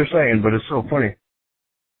understand what they're saying, but it's so funny.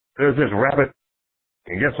 There's this rabbit.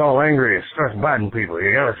 He gets all angry and starts biting people.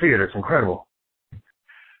 You got to see it. It's incredible.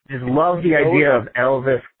 Just love the idea of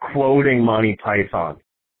Elvis quoting Monty Python.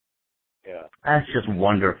 Yeah. That's just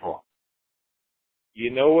wonderful.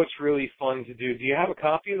 You know what's really fun to do? Do you have a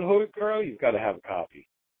copy of The Holy Grail? You've got to have a copy.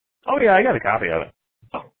 Oh, yeah, I got a copy of it.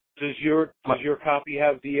 Does your copy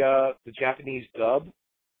have the Japanese dub?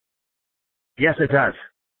 Yes, it does.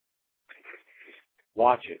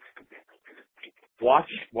 Watch it. Watch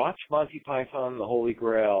Monty Python and the Holy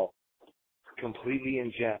Grail completely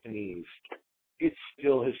in Japanese. It's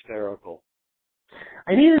still hysterical.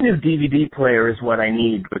 I need a new DVD player is what I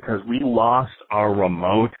need, because we lost our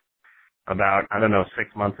remote about,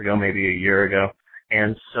 6 months ago, maybe a year ago.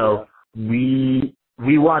 And so we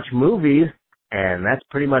watch movies and that's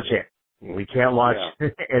pretty much it. We can't watch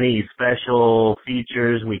any special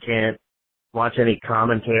features. We can't watch any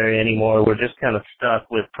commentary anymore. We're just kind of stuck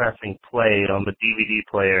with pressing play on the DVD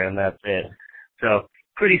player, and that's it. So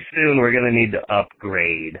pretty soon we're going to need to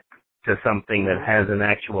upgrade to something that has an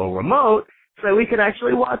actual remote so we could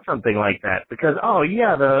actually watch something like that. Because,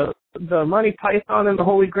 the Monty Python and the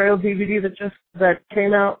Holy Grail DVD that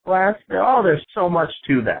came out last, there's so much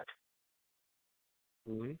to that.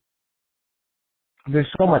 Mm-hmm. There's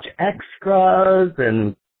so much extras,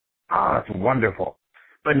 and it's wonderful.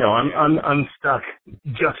 But no, I'm stuck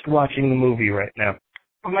just watching the movie right now.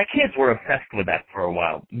 But my kids were obsessed with that for a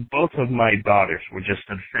while. Both of my daughters were just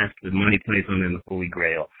obsessed with Monty Python and the Holy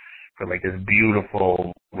Grail for like this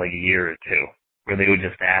beautiful year or two, where they would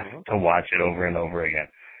just ask to watch it over and over again.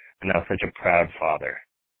 And I was such a proud father.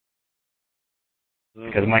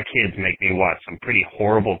 Because my kids make me watch some pretty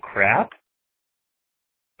horrible crap,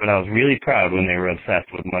 but I was really proud when they were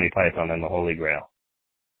obsessed with Monty Python and the Holy Grail.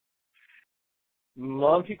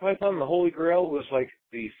 Monty Python and the Holy Grail was like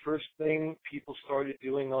the first thing people started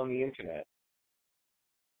doing on the internet.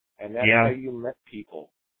 And that's how you met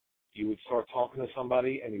people. You would start talking to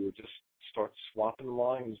somebody and you would just start swapping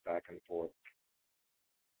lines back and forth.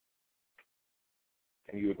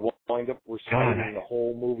 And you would wind up reciting the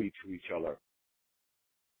whole movie to each other.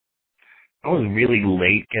 I was really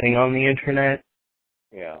late getting on the internet.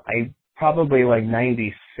 Yeah. I probably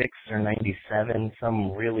 96 or 97,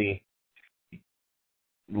 some really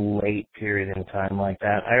late period in time like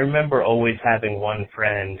that. I remember always having one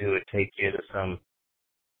friend who would take you to some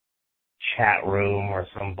chat room or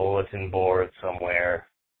some bulletin board somewhere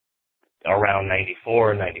around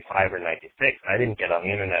 94, 95, or 96. I didn't get on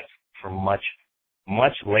the internet for much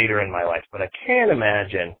later in my life, but I can't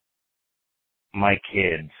imagine my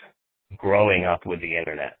kids growing up with the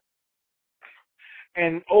internet.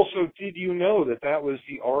 And also, did you know that was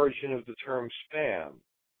the origin of the term spam?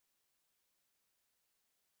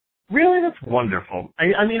 Really? That's wonderful.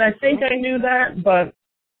 I mean, I think I knew that, but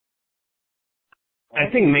I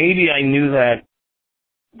think maybe I knew that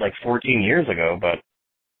 14 years ago, but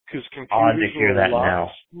odd to hear that now.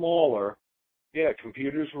 Smaller. Yeah,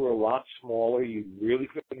 computers were a lot smaller. You really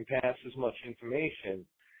couldn't pass as much information.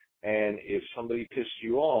 And if somebody pissed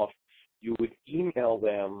you off, you would email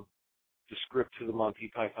them the script to the Monty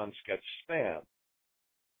Python sketch spam.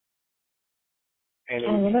 And it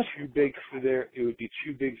would be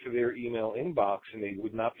too big for their email inbox, and they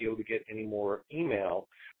would not be able to get any more email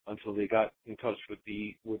until they got in touch with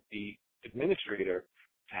the administrator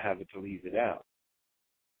to have it deleted out.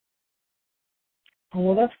 Oh,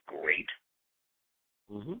 well, that's great.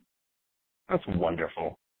 Mm-hmm. That's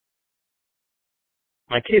wonderful.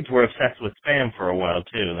 My kids were obsessed with spam for a while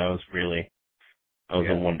too. That was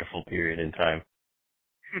a wonderful period in time.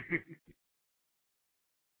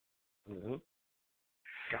 Mm-hmm.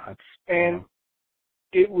 God, and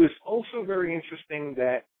it was also very interesting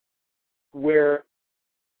that where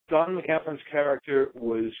Don McCaffrey's character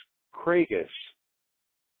was Craigus,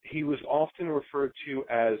 he was often referred to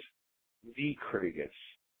as the Craigus.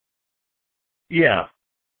 Yeah.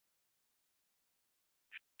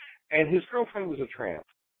 And his girlfriend was a tramp.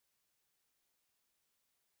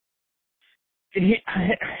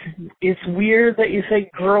 It's weird that you say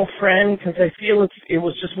girlfriend, because I feel it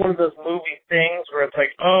was just one of those movie things where it's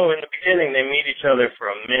like, in the beginning they meet each other for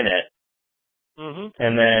a minute,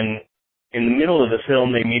 and then in the middle of the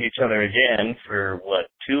film they meet each other again for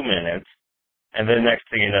 2 minutes, and then next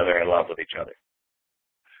thing you know they're in love with each other.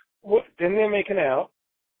 Well, then they're making out,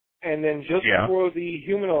 and then just before the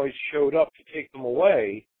humanoids showed up to take them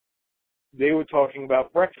away, they were talking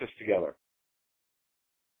about breakfast together.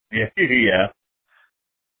 Yeah.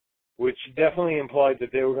 Which definitely implied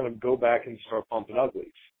that they were going to go back and start bumping uglies.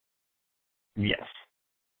 Yes.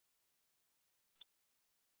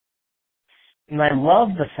 And I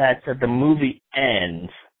love the fact that the movie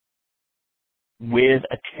ends with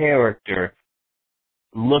a character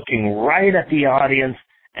looking right at the audience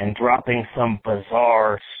and dropping some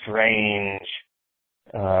bizarre, strange,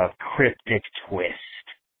 cryptic twist.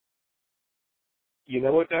 You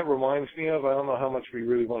know what that reminds me of? I don't know how much we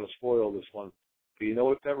really want to spoil this one. But you know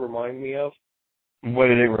what that reminded me of? What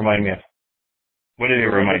did it remind me of? What did it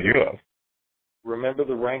remind you of? Remember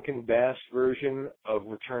the Rankin Bass version of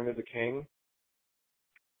Return of the King?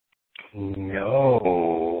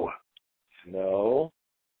 No. No?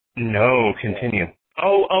 No, continue.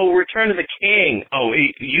 Oh, Return of the King. Oh,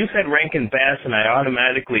 you said Rankin Bass, and I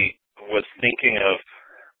automatically was thinking of,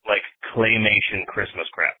 claymation Christmas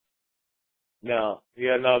crap. No. This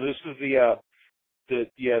was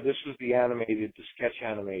this was the sketch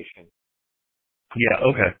animation. Yeah,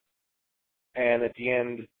 okay. And at the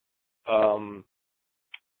end,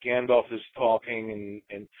 Gandalf is talking,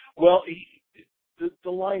 and well,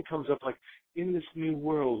 the line comes up like, "In this new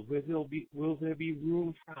world, will there be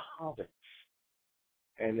room for hobbits?"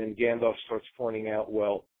 And then Gandalf starts pointing out,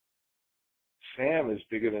 well, Sam is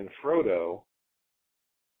bigger than Frodo.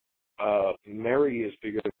 Merry is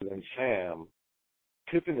bigger than Sam.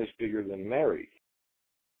 Pippin is bigger than Merry.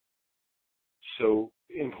 So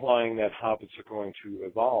implying that hobbits are going to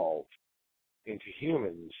evolve into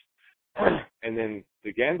humans. And then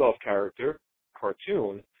the Gandalf character,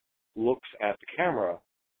 cartoon, looks at the camera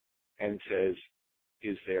and says,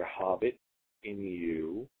 "Is there hobbit in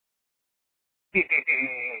you?"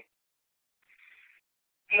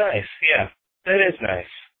 Nice, yeah. That is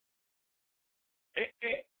nice.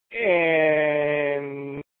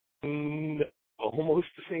 And almost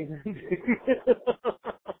the same ending.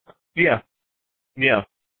 Yeah. Yeah.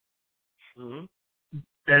 Mm-hmm.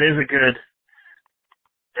 That is a good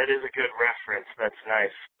reference. That's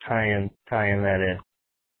nice. Tying that in.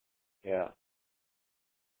 Yeah.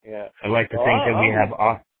 Yeah. I'd like to think that we have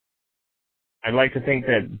I'd like to think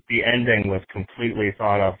that the ending was completely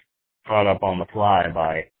thought up on the fly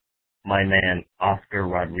by my man Oscar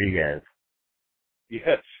Rodriguez.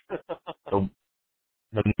 Yes.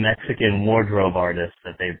 the Mexican wardrobe artist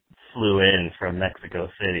that they flew in from Mexico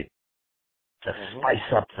City to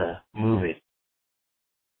spice up the movie.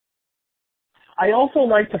 I also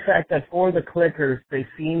like the fact that for the clickers, they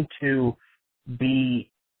seem to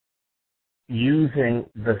be using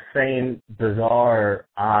the same bizarre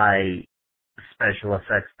eye special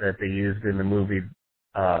effects that they used in the movie,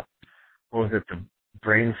 what was it, The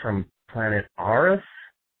Brain from Planet Arus?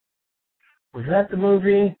 Was that the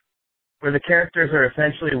movie where the characters are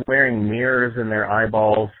essentially wearing mirrors in their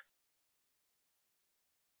eyeballs?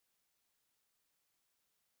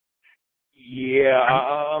 Yeah,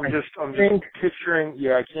 I'm just picturing.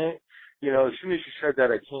 Yeah, I can't. As soon as you said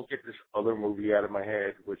that, I can't get this other movie out of my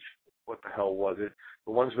head. Which, what the hell was it?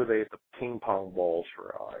 The ones where they had the ping pong balls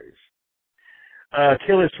for eyes.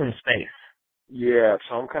 Killers from Space. Yeah,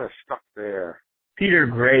 so I'm kind of stuck there. Peter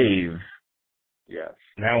Graves. Yes.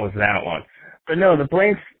 That was that one. But no, the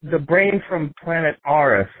brain from Planet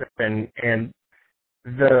Arus, and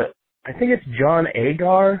I think it's John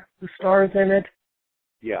Agar who stars in it.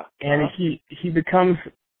 Yeah. And he becomes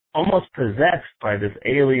almost possessed by this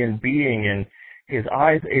alien being, and his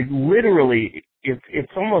eyes,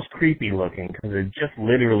 it's almost creepy looking, because it just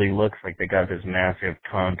literally looks like they got this massive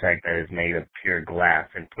contact that is made of pure glass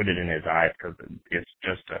and put it in his eyes, because it's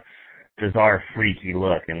just a bizarre, freaky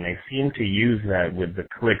look, and they seem to use that with the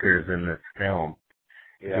clickers in this film.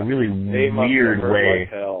 Yeah. It's a really weird way. Like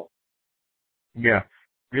hell. Yeah,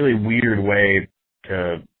 really weird way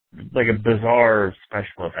to, like a bizarre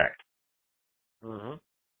special effect. Mm-hmm.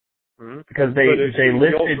 Mm-hmm. Because they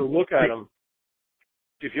lifted.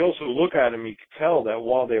 If you also look at them, you can tell that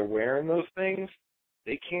while they're wearing those things,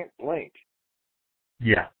 they can't blink.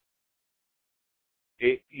 Yeah.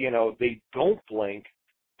 They don't blink,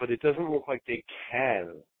 but it doesn't look like they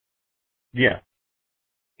can. Yeah.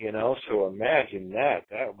 So imagine that.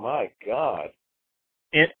 My God.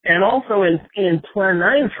 And also in Plan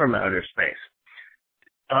 9 from Outer Space,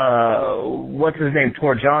 what's his name?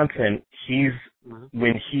 Tor Johnson,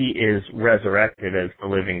 when he is resurrected as the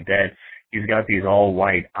living dead, he's got these all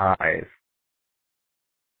white eyes.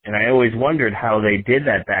 And I always wondered how they did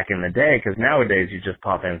that back in the day, because nowadays you just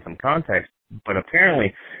pop in some context. But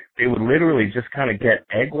apparently they would literally just kind of get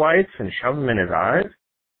egg whites and shove them in his eyes.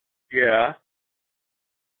 Yeah.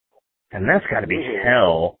 And that's got to be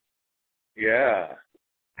hell. Yeah.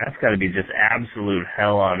 That's got to be just absolute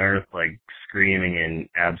hell on earth, like screaming in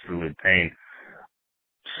absolute pain.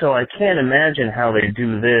 So I can't imagine how they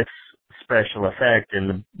do this special effect in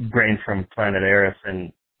the Brain from Planet Arus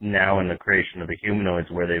and now in the Creation of the Humanoids,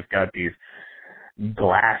 where they've got these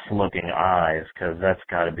glass-looking eyes, because that's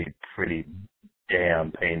got to be pretty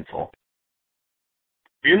damn painful.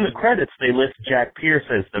 In the credits, they list Jack Pierce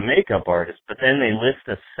as the makeup artist, but then they list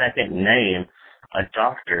a second name, a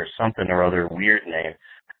doctor, something or other weird name,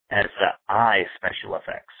 as the eye special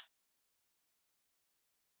effects,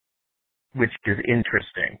 which is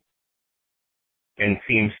interesting and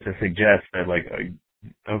seems to suggest that, like,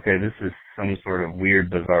 okay, this is some sort of weird,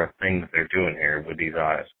 bizarre thing that they're doing here with these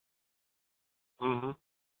eyes. Mm-hmm.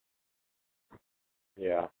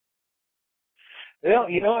 Yeah. Well,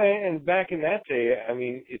 and back in that day, I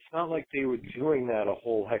mean, it's not like they were doing that a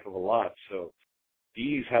whole heck of a lot, so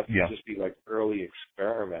these have to just be like early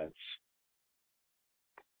experiments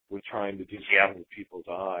with trying to do something with people's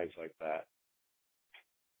eyes like that.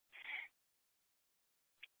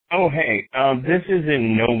 Oh, hey, this is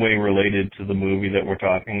in no way related to the movie that we're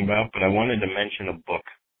talking about, but I wanted to mention a book.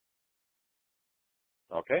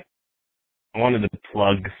 Okay. I wanted to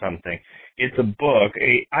plug something. It's a book.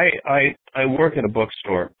 I work at a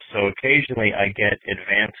bookstore, so occasionally I get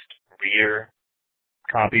advanced reader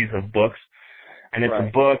copies of books, and it's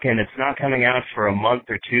a book, and it's not coming out for a month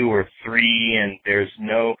or 2 or 3, and there's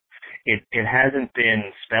no, it hasn't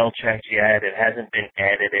been spell checked yet, it hasn't been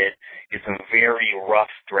edited. It's a very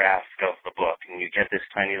rough draft of the book, and you get this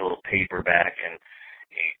tiny little paperback, and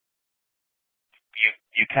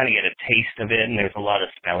you kind of get a taste of it, and there's a lot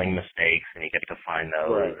of spelling mistakes, and you get to find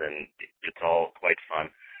those, and it's all quite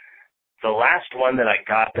fun. The last one that I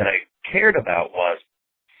got that I cared about was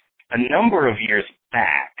a number of years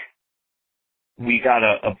back. We got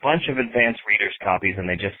a bunch of advanced readers copies, and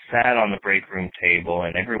they just sat on the break room table,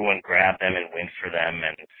 and everyone grabbed them and went for them,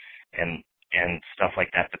 and stuff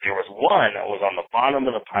like that. But there was one that was on the bottom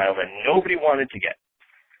of the pile that nobody wanted to get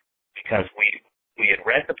because we had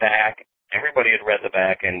read the back. Everybody had read the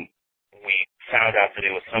back, and we found out that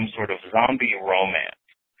it was some sort of zombie romance,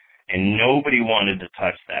 and nobody wanted to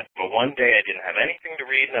touch that. But one day I didn't have anything to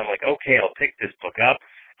read, and I'm like, okay, I'll pick this book up,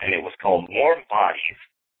 and it was called Warm Bodies,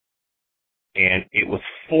 and it was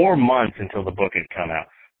 4 months until the book had come out.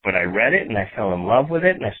 But I read it, and I fell in love with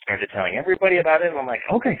it, and I started telling everybody about it, and I'm like,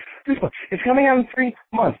 okay, this book, it's coming out in 3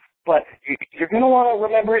 months. But you're going to want to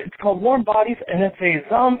remember it. It's called Warm Bodies, and it's a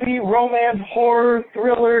zombie, romance, horror,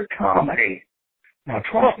 thriller, comedy. Now,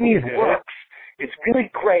 trust me, it works. It's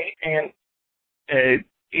really great, and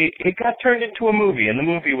it got turned into a movie, and the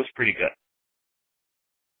movie was pretty good.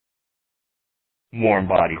 Warm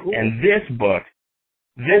Bodies. Cool. And this book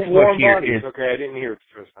here is... Okay, I didn't hear it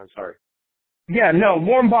the first time. Sorry. Yeah, no,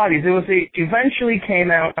 Warm Bodies. Eventually came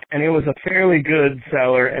out, and it was a fairly good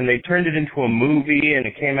seller, and they turned it into a movie, and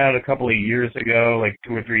it came out a couple of years ago, like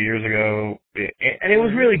 2 or 3 years ago, and it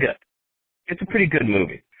was really good. It's a pretty good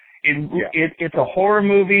movie. It's a horror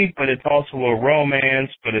movie, but it's also a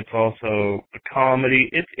romance, but it's also a comedy.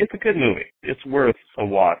 It's a good movie. It's worth a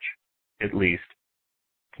watch, at least.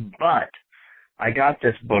 But I got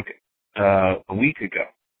this book a week ago.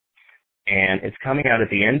 And it's coming out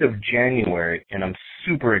at the end of January, and I'm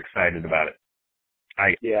super excited about it.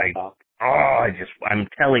 I'm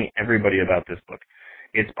telling everybody about this book.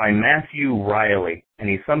 It's by Matthew Riley, and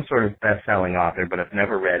he's some sort of best-selling author, but I've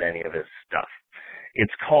never read any of his stuff.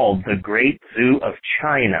 It's called The Great Zoo of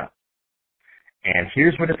China. And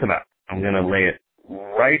here's what it's about. I'm going to lay it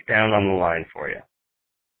right down on the line for you.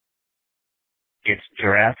 It's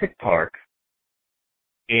Jurassic Park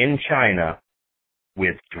in China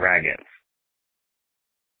with dragons.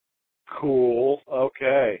 Cool.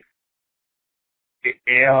 Okay.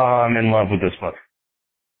 Yeah, I'm in love with this book.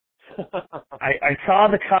 I saw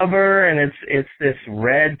the cover, and it's this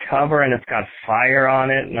red cover, and it's got fire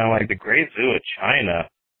on it, and I'm like, The Great Zoo of China.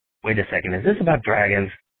 Wait a second, is this about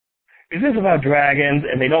dragons? Is this about dragons?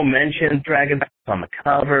 And they don't mention dragons on the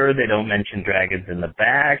cover. They don't mention dragons in the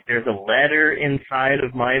back. There's a letter inside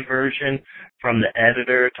of my version from the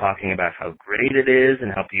editor talking about how great it is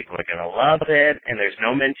and how people are going to love it. And there's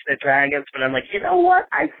no mention of dragons. But I'm like, you know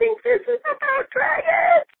what? I think this is about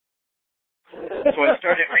dragons. So I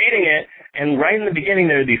started reading it, and right in the beginning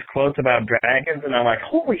there are these quotes about dragons, and I'm like,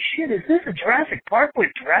 holy shit, is this a Jurassic Park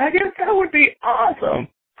with dragons? That would be awesome.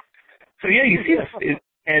 So yeah, you see this.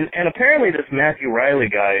 And apparently this Matthew Riley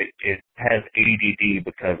guy has ADD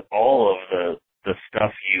because all of the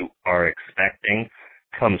stuff you are expecting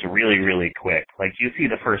comes really, really quick. Like you see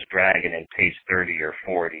the first dragon in page 30 or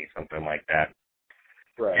 40, something like that.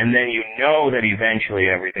 Right. And then you know that eventually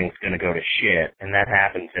everything's going to go to shit, and that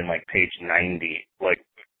happens in like page 90, like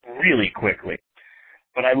really quickly.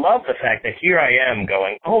 But I love the fact that here I am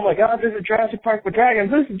going, oh my God, this is Jurassic Park with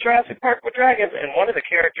dragons, this is Jurassic Park with dragons, and one of the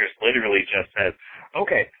characters literally just says,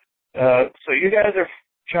 okay, so you guys are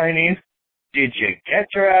Chinese, did you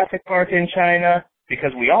get Jurassic Park in China?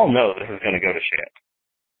 Because we all know this is going to go to shit.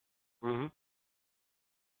 Mm-hmm.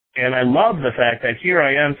 And I love the fact that here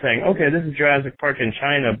I am saying, okay, this is Jurassic Park in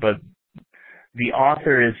China, but the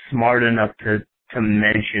author is smart enough to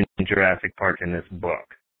mention Jurassic Park in this book.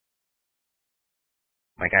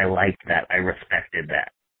 Like, I liked that. I respected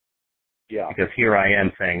that. Yeah. Because here I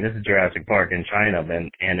am saying, this is Jurassic Park in China,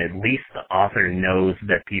 and at least the author knows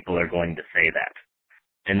that people are going to say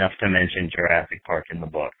that. Enough to mention Jurassic Park in the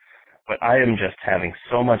book. But I am just having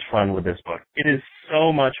so much fun with this book. It is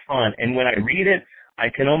so much fun. And when I read it, I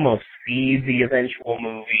can almost see the eventual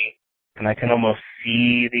movie, and I can almost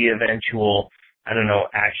see the eventual, I don't know,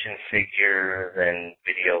 action figures and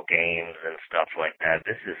video games and stuff like that.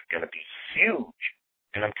 This is going to be huge.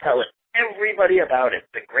 And I'm everybody about it.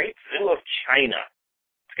 The Great Zoo of China.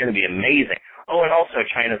 It's going to be amazing. Oh, and also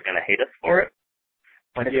China's going to hate us for it,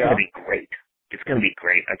 but it's going to be great. It's going to be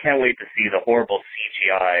great. I can't wait to see the horrible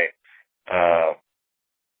CGI,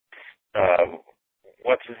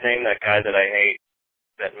 what's his name, that guy that I hate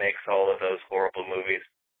that makes all of those horrible movies?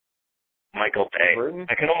 Michael Bay.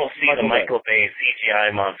 I can almost see the Michael Bay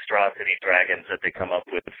CGI monstrosity dragons that they come up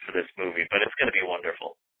with for this movie, but it's going to be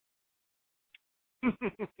wonderful.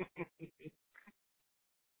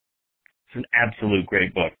 It's an absolute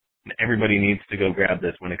great book. Everybody needs to go grab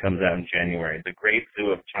this when it comes out in January. The Great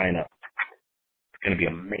Zoo of China. It's going to be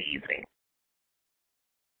amazing.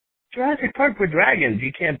 Jurassic Park with dragons.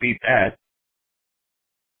 You can't beat that.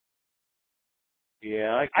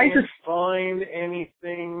 Yeah, I can't find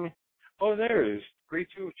anything. Oh, there it is. Great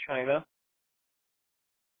Zoo of China.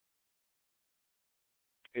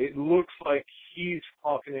 It looks like he's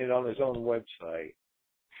hawking it on his own website.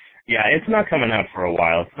 Yeah, it's not coming out for a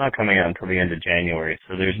while. It's not coming out until the end of January,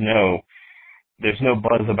 so there's no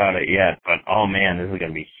buzz about it yet. But oh man, this is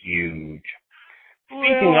going to be huge.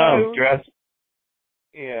 Speaking of Jurassic,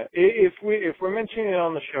 yeah, if we're mentioning it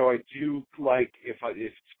on the show, I do like if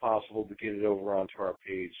it's possible to get it over onto our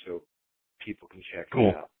page so people can check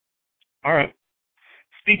it out. All right.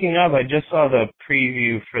 Speaking of, I just saw the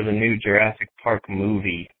preview for the new Jurassic Park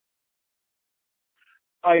movie.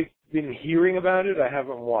 I've been hearing about it. I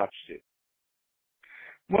haven't watched it.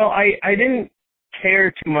 Well, I didn't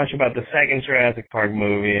care too much about the second Jurassic Park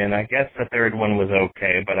movie, and I guess the third one was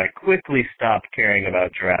okay, but I quickly stopped caring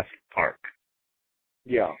about Jurassic Park.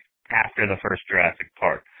 Yeah. After the first Jurassic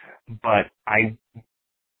Park. But I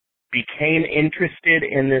became interested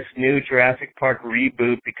in this new Jurassic Park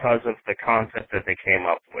reboot because of the concept that they came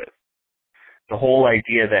up with. The whole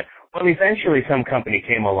idea that, well, eventually some company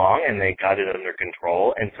came along and they got it under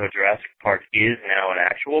control, and so Jurassic Park is now an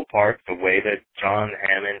actual park the way that John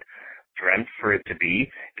Hammond dreamt for it to be.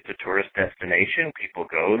 It's a tourist destination. People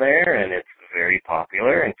go there, and it's very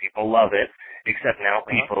popular, and people love it, except now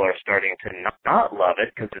people are starting to not love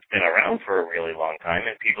it because it's been around for a really long time,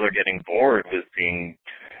 and people are getting bored with seeing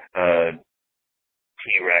T-Rexes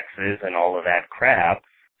and all of that crap,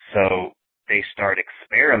 so they start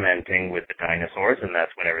experimenting with the dinosaurs, and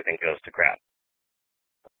that's when everything goes to crap.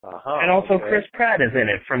 And also Chris Pratt is in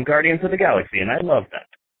it from Guardians of the Galaxy, and I love that.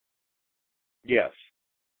 Yes.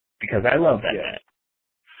 Because I love that man.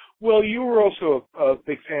 Well, you were also a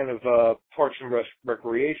big fan of Parks and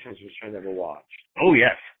Recreations, which I never watched. Oh,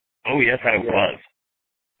 yes. Oh, yes, I was.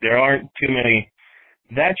 There aren't too many.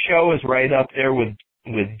 That show is right up there with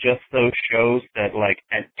just those shows that, like,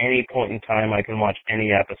 at any point in time, I can watch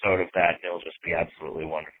any episode of that, and it'll just be absolutely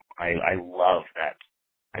wonderful. I love that.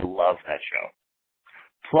 I love that show.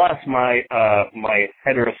 Plus, my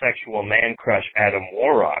heterosexual man crush, Adam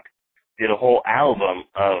Warrock, did a whole album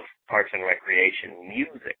of Parks and Recreation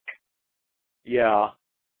music. Yeah.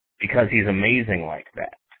 Because he's amazing like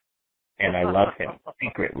that. And I love him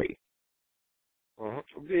secretly.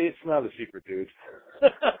 It's not a secret, dude.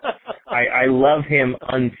 I love him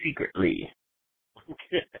unsecretly.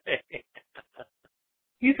 Okay.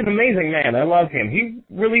 He's an amazing man. I love him. He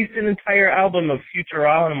released an entire album of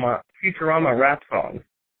Futurama rap songs.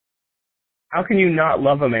 How can you not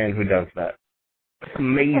love a man who does that? It's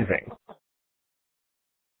amazing.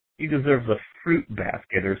 He deserves a fruit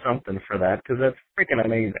basket or something for that, because that's freaking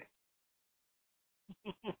amazing.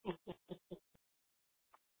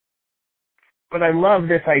 But I love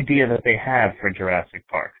this idea that they have for Jurassic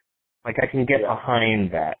Park. Like, I can get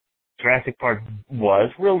behind that. Jurassic Park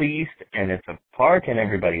was released, and it's a park, and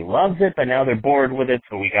everybody loves it, but now they're bored with it,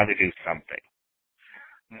 so we got to do something.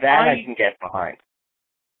 That I can get behind.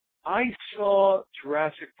 I saw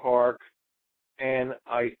Jurassic Park, and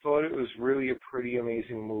I thought it was really a pretty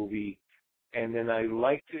amazing movie, and then I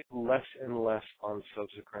liked it less and less on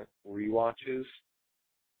subsequent rewatches.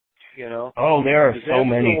 You know? Oh, there are so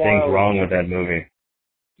many things wrong with that movie.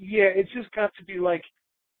 Yeah, it just got to be like,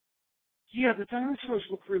 yeah, the dinosaurs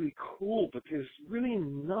look really cool, but there's really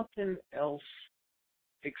nothing else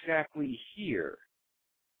exactly here.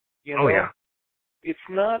 You know? Oh, yeah. It's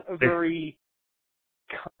not a very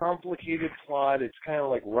complicated plot. It's kind of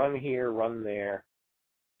like run here, run there,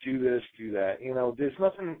 do this, do that. You know, there's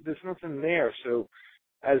nothing there. So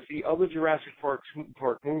as the other Jurassic Park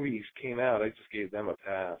movies came out, I just gave them a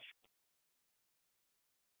pass.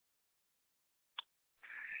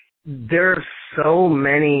 There are so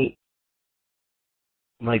many,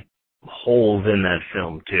 like, holes in that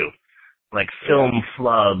film, too. Like, film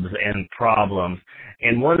flubs and problems.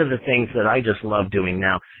 And one of the things that I just love doing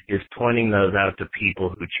now is pointing those out to people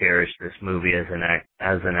who cherish this movie as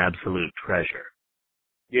an absolute treasure.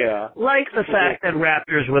 Yeah. Like the fact that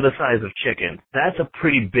raptors were the size of chickens. That's a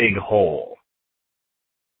pretty big hole.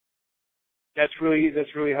 That's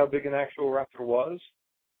really how big an actual raptor was?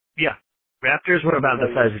 Yeah. Raptors were about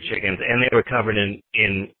the size of chickens, and they were covered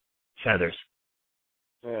in feathers.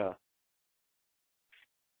 Yeah.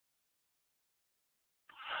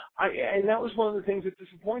 And that was one of the things that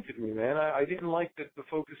disappointed me, man. I didn't like that the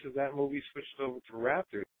focus of that movie switched over to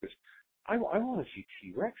raptors. I want to see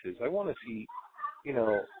T-Rexes. I want to see,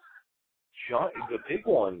 the big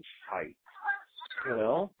ones fight,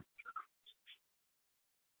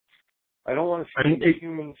 I don't want to see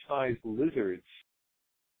human-sized lizards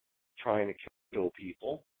trying to kill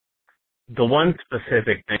people. The one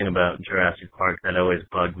specific thing about Jurassic Park that always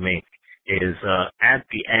bugged me is at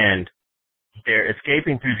the end, they're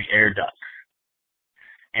escaping through the air ducts.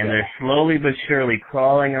 And they're slowly but surely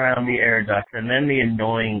crawling around the air ducts, and then the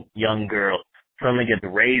annoying young girl suddenly gets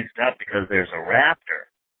raised up because there's a raptor.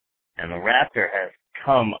 And the raptor has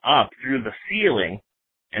come up through the ceiling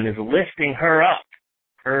and is lifting her up.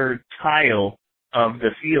 Her tile of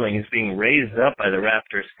the ceiling is being raised up by the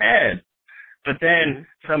raptor's head. But then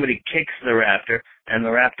somebody kicks the raptor, and the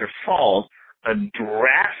raptor falls a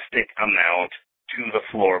drastic amount to the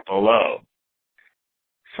floor below.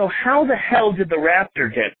 So how the hell did the raptor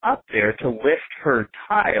get up there to lift her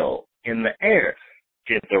tile in the air?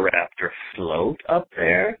 Did the raptor float up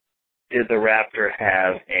there? Did the raptor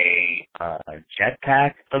have a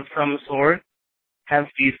jetpack of some sort? Have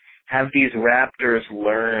these raptors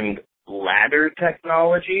learned ladder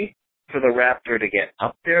technology for the raptor to get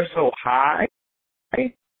up there so high?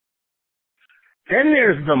 Then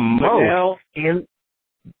there's the moat in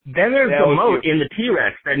the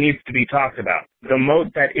T-Rex that needs to be talked about. The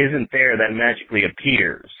moat that isn't there that magically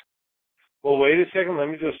appears. Well, wait a second. Let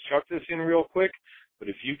me just chuck this in real quick. But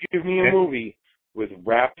if you give me a movie with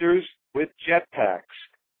raptors with jetpacks,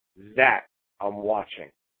 that I'm watching.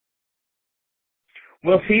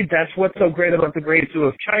 Well, see, that's what's so great about the Great Zoo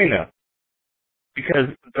of China. Because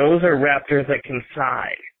those are raptors that can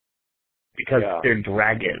fly. Because they're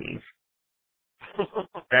dragons.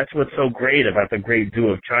 That's what's so great about the Great Zoo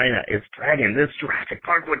of China. It's dragons. It's Jurassic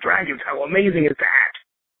Park with dragons. How amazing is that?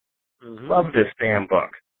 Love this damn book.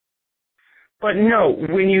 But no,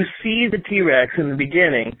 when you see the T-Rex in the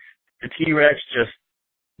beginning, the T-Rex just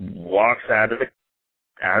walks out of its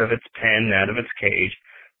pen, out of its cage.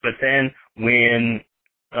 But then when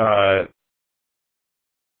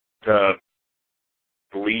the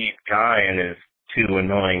lead guy and his two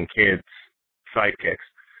annoying kids, sidekicks,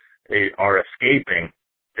 they are escaping,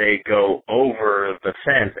 they go over the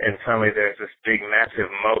fence, and suddenly there's this big, massive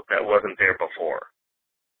moat that wasn't there before.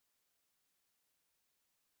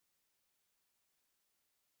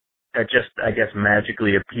 That just, I guess,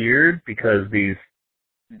 magically appeared because these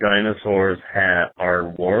dinosaurs are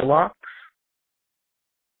warlocks?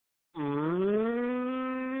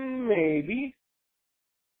 Maybe.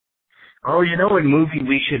 Oh, you know what movie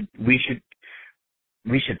we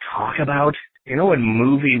should talk about? You know what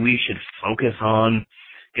movie we should focus on?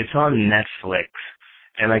 It's on Netflix,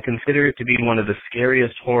 and I consider it to be one of the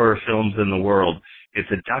scariest horror films in the world. It's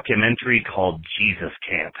a documentary called Jesus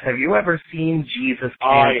Camp. Have you ever seen Jesus Camp?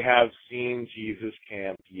 I have seen Jesus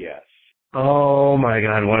Camp, yes. Oh my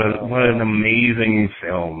God, what an amazing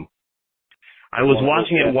film. I was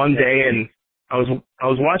watching it one day, and I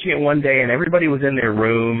was watching it one day, and everybody was in their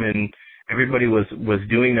room, and everybody was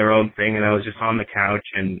doing their own thing, and I was just on the couch,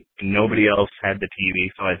 and nobody else had the TV,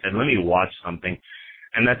 so I said, let me watch something.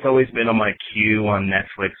 And that's always been on my queue on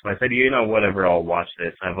Netflix. So I said, whatever, I'll watch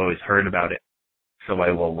this. I've always heard about it, so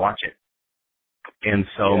I will watch it. And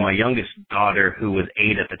so my youngest daughter, who was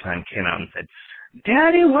 8 at the time, came out and said,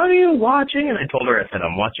 Daddy, what are you watching? And I told her, I said,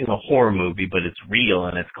 I'm watching a horror movie, but it's real,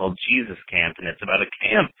 and it's called Jesus Camp, and it's about a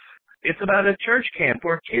camp. It's about a church camp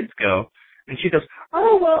where kids go. And she goes,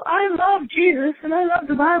 oh, well, I love Jesus, and I love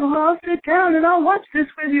the Bible. I'll sit down, and I'll watch this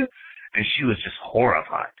with you. And she was just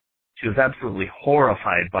horrified. She was absolutely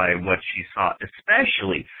horrified by what she saw,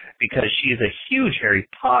 especially because she's a huge Harry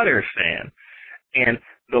Potter fan. And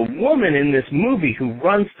the woman in this movie who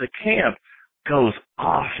runs the camp goes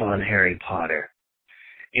off on Harry Potter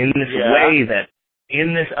in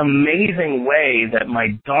this amazing way that my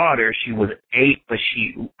daughter, she was 8, but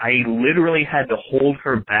I literally had to hold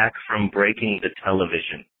her back from breaking the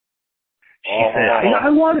television. She said, I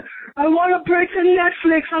want to break the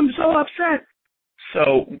Netflix. I'm so upset.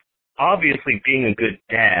 So obviously, being a good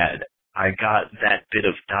dad, I got that bit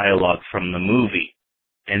of dialogue from the movie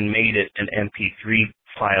and made it an MP3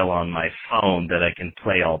 file on my phone that I can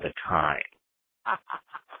play all the time.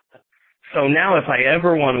 So now if I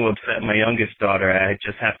ever want to upset my youngest daughter, I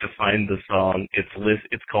just have to find the song.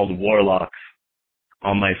 It's called Warlocks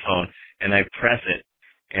on my phone, and I press it,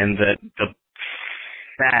 and the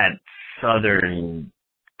fat Southern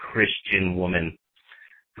Christian woman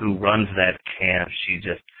who runs that camp, she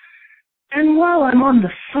just, and while I'm on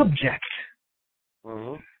the subject,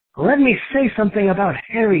 let me say something about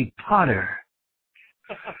Harry Potter.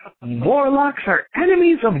 Warlocks are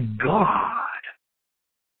enemies of God.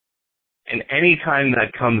 And anytime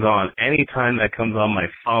that comes on my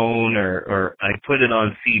phone, or I put it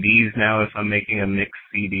on CDs now if I'm making a mixed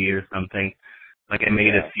CD or something. Like I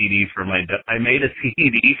made a CD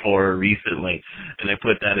for her recently, and I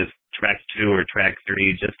put that as track 2 or track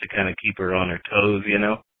 3 just to kind of keep her on her toes, you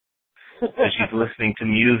know? So she's listening to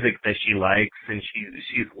music that she likes, and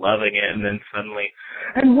she's loving it, and then suddenly,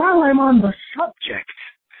 and while I'm on the subject,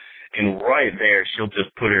 and right there, she'll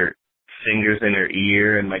just put her fingers in her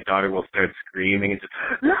ear, and my daughter will start screaming and just,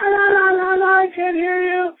 la, la, la, la, la, I can't hear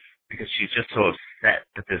you, because she's just so upset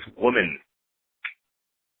that this woman,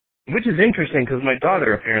 which is interesting because my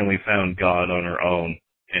daughter apparently found God on her own,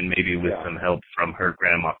 and maybe with some help from her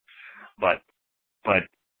grandma, but,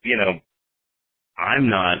 you know, I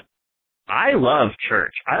love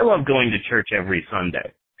church. I love going to church every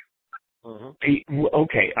Sunday.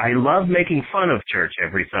 Okay, I love making fun of church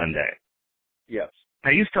every Sunday. Yes.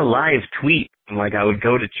 I used to live tweet, like I would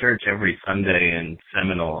go to church every Sunday in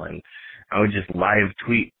Seminole, and I would just live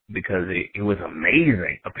tweet because it was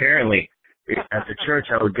amazing. Apparently, at the church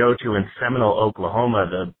I would go to in Seminole, Oklahoma,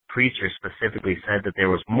 the preacher specifically said that there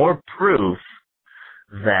was more proof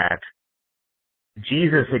that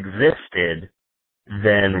Jesus existed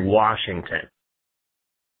than Washington.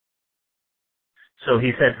 So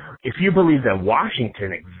he said, if you believe that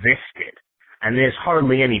Washington existed, and there's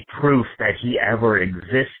hardly any proof that he ever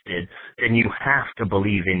existed, then you have to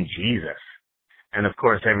believe in Jesus. And of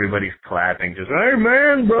course, everybody's clapping, just,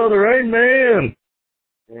 amen, brother, amen.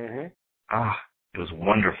 It was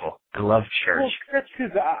wonderful. I love church. Well, that's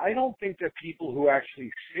because I don't think that people who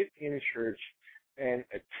actually sit in church and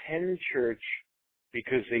attend church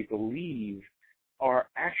because they believe are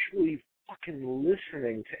actually fucking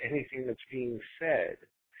listening to anything that's being said.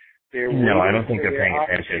 No, I don't think they're paying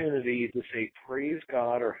attention. Opportunity to say praise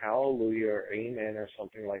God or hallelujah or amen or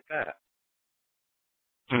something like that.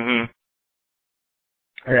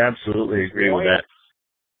 I absolutely agree with that.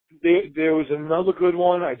 There was another good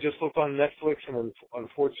one. I just looked on Netflix, and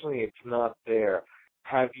unfortunately, it's not there.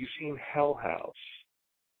 Have you seen Hell House?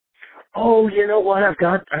 Oh, you know what? I've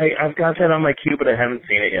got that on my queue, but I haven't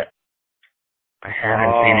seen it yet. I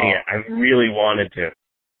haven't seen it yet. I really wanted to.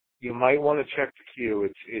 You might want to check the queue.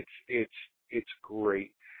 It's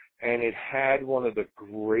great, and it had one of the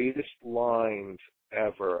greatest lines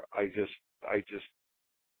ever. I just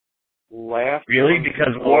laughed. Really?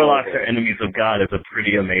 Because warlocks are enemies of God is a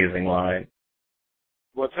pretty amazing line.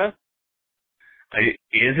 What's that?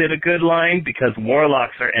 Is it a good line? Because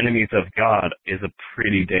warlocks are enemies of God is a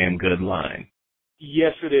pretty damn good line.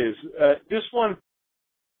 Yes, it is. This one.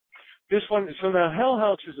 So now, Hell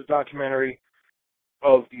House is a documentary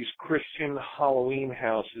of these Christian Halloween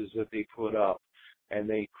houses that they put up, and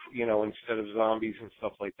they, instead of zombies and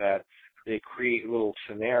stuff like that, they create little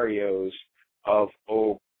scenarios of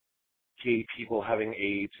gay people having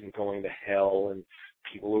AIDS and going to hell, and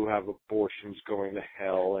people who have abortions going to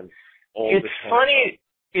hell, and all this kind of stuff.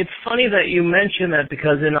 It's funny that you mention that,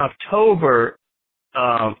 because in October,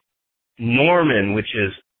 Norman, which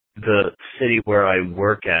is the city where I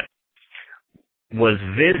work at, was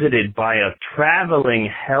visited by a traveling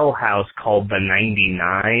hell house called the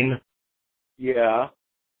 99. Yeah.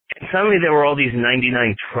 And suddenly there were all these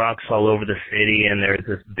 99 trucks all over the city, and there was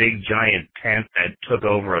this big giant tent that took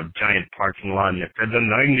over a giant parking lot, and it said, the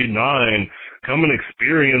 99, come and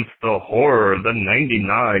experience the horror, the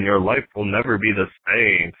 99, your life will never be the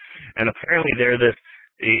same. And apparently they're this,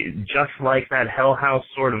 just like that hell house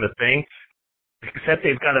sort of a thing, except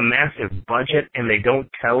they've got a massive budget and they don't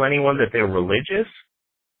tell anyone that they're religious.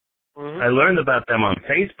 I learned about them on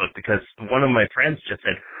Facebook because one of my friends just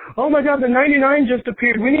said, oh my God, the 99 just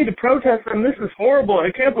appeared. We need to protest them. This is horrible. I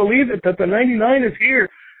can't believe it that the 99 is here.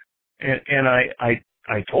 And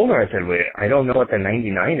I told her, I said, wait, I don't know what the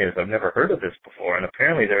 99 is. I've never heard of this before. And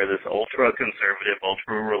apparently they're this ultra-conservative,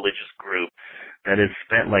 ultra-religious group that has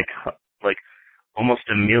spent like almost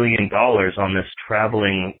 $1 million on this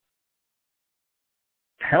traveling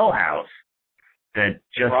hell house that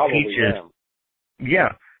just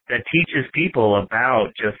teaches people about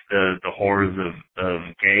just the horrors of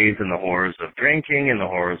gays and the horrors of drinking and the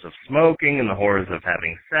horrors of smoking and the horrors of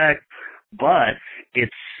having sex, but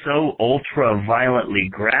it's so ultra violently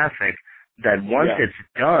graphic that once it's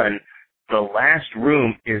done, the last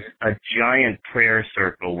room is a giant prayer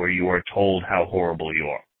circle where you are told how horrible you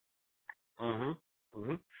are.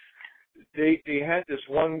 They had this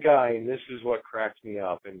one guy, and this is what cracked me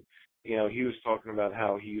up, and he was talking about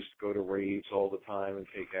how he used to go to raves all the time and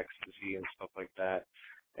take ecstasy and stuff like that,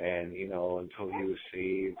 and until he was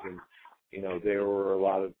saved, and there were a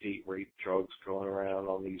lot of date rape drugs going around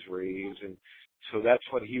on these raves, and so that's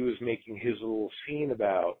what he was making his little scene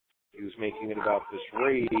about. He was making it about this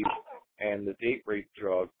rave and the date rape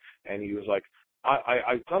drug, and he was like,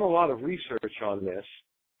 I've done a lot of research on this,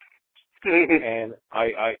 and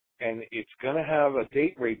and it's gonna have a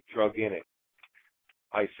date rape drug in it.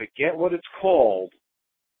 I forget what it's called,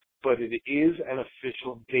 but it is an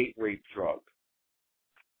official date rape drug.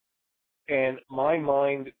 And my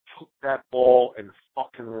mind took that ball and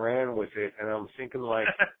fucking ran with it, and I'm thinking like,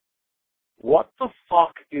 what the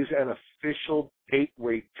fuck is an official date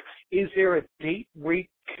rape? Is there a date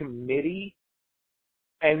rape committee?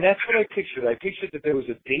 And that's what I pictured. I pictured that there was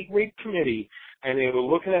a date rape committee, and they were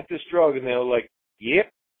looking at this drug, and they were like,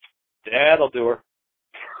 yep, that'll do her.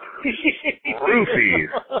 Roofies,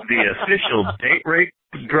 the official date rape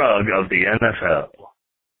drug of the NFL.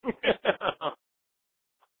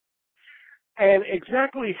 And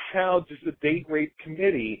exactly how does the date rape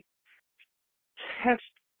committee test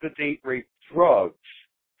the date rape drugs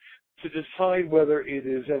to decide whether it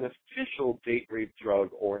is an official date rape drug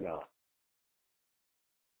or not?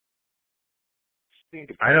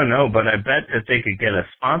 I don't know, but I bet that they could get a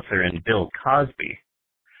sponsor in Bill Cosby.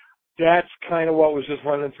 That's kind of what was just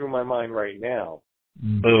running through my mind right now.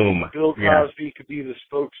 Boom. Bill Cosby could be the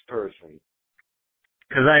spokesperson.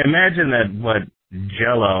 Because I imagine that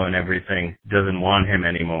Jell-O and everything doesn't want him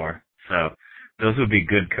anymore. So those would be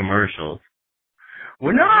good commercials.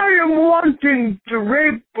 When I am wanting to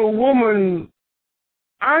rape a woman,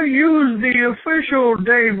 I use the official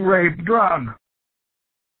date rape drug.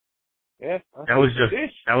 Yeah, that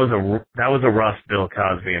was a rough Bill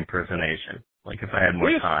Cosby impersonation. Like if I had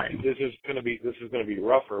more time. This is gonna be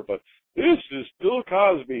rougher, but this is Bill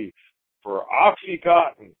Cosby for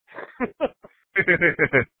OxyContin.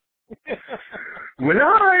 When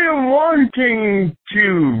I am wanting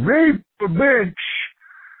to rape a bitch,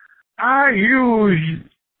 I use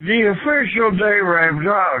the official date rape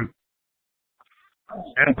drug.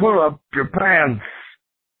 And pull up your pants.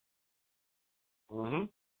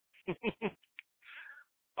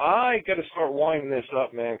 I got to start winding this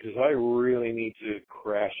up, man, because I really need to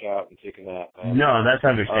crash out and take a nap, man. No, that's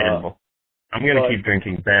understandable. I'm going to keep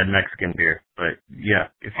drinking bad Mexican beer. But, yeah,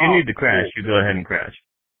 if you need to crash, you go ahead and crash.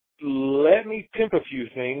 Let me pimp a few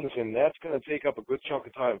things, and that's going to take up a good chunk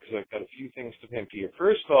of time because I've got a few things to pimp here.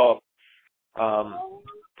 First off,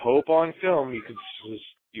 Pope on Film, you can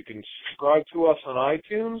subscribe to us on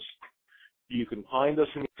iTunes. You can find us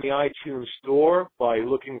in the iTunes store by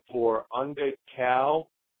looking for Undead Cow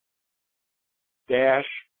the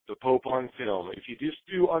Pope on Film. If you just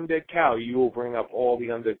do Undead Cow, you will bring up all the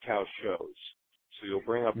Undead Cow shows. So you'll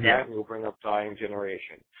bring up that, and you'll bring up Dying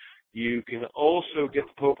Generation. You can also get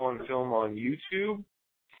the Pope on Film on YouTube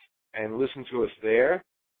and listen to us there.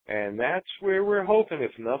 And that's where we're hoping,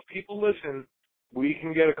 if enough people listen, we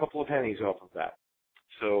can get a couple of pennies off of that.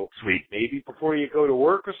 So sweet. Maybe before you go to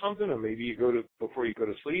work or something, or maybe before you go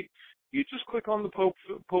to sleep, you just click on the Pope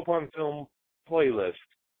on Film playlist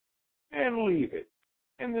and leave it,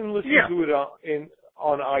 and then listen to it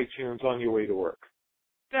on iTunes on your way to work.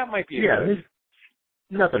 That might be there's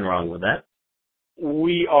nothing wrong with that.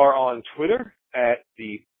 We are on Twitter at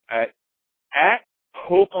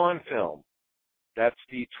Pope on Film. That's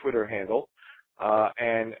the Twitter handle,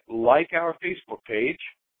 and like our Facebook page.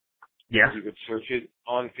 Yeah. You could search it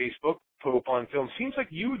on Facebook, Pope on Film. Seems like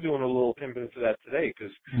you were doing a little pimping for that today.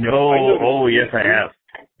 Yes, I have.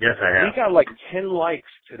 Yes, I have. We got like 10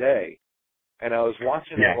 likes today, and I was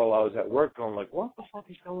watching it while I was at work going like, what the fuck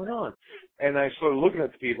is going on? And I started looking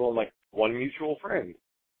at the people and like, one mutual friend.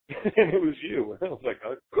 And it was you. And I was like,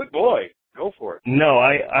 oh, good boy. Go for it. No,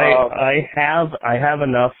 I have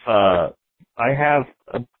enough, I have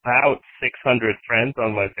about 600 friends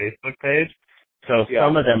on my Facebook page. So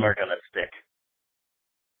some of them are going to stick.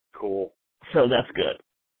 Cool. So that's good.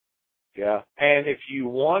 Yeah. And if you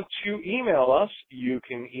want to email us, you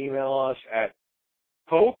can email us at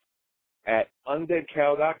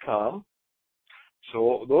pope@undeadcow.com.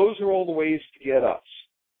 So those are all the ways to get us.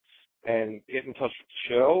 And get in touch with the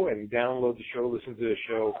show and download the show, listen to the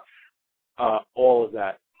show, all of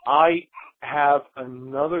that. I have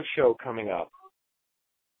another show coming up.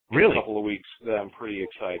 Really? In a couple of weeks that I'm pretty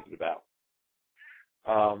excited about.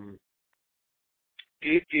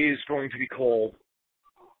 It is going to be called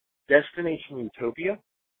Destination Utopia.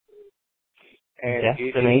 And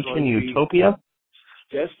Destination Utopia?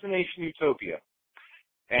 Destination Utopia.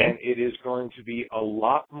 And it is going to be a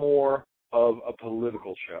lot more of a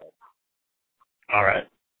political show. All right.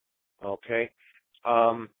 Okay.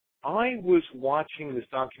 I was watching this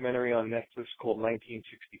documentary on Netflix called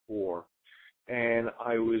 1964, and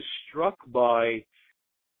I was struck by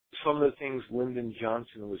some of the things Lyndon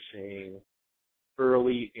Johnson was saying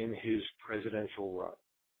early in his presidential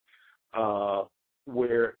run,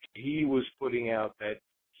 where he was putting out that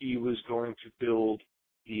he was going to build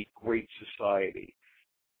the Great Society,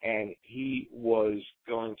 and he was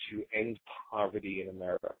going to end poverty in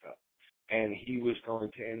America, and he was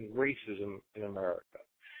going to end racism in America.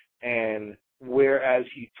 And whereas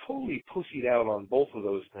he totally pussied out on both of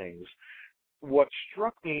those things, what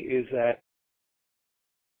struck me is that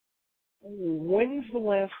when's the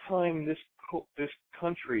last time this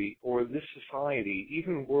country or this society,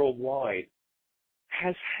 even worldwide,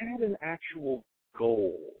 has had an actual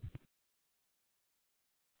goal?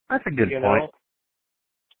 That's a good point.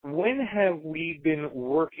 When have we been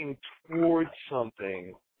working towards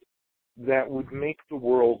something that would make the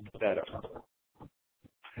world better?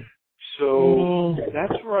 So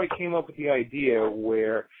that's where I came up with the idea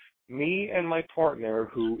where me and my partner,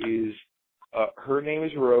 who is, her name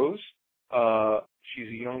is Rose. She's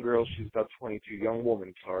a young girl. She's about 22. Young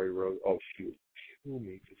woman. Sorry, Rose. Oh, she would kill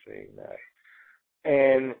me for saying that.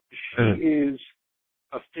 And she is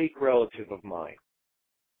a fake relative of mine.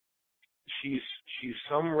 She's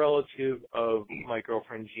some relative of my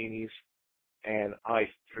girlfriend Jeannie's, and I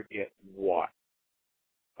forget what.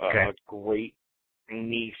 A great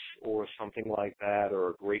niece or something like that,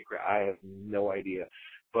 or a great, I have no idea.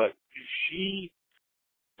 But she,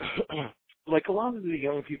 like a lot of the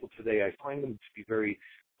young people today, I find them to be very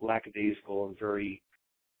lackadaisical and very,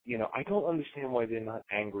 I don't understand why they're not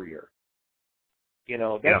angrier.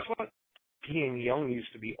 That's what being young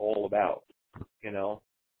used to be all about,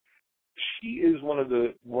 She is one of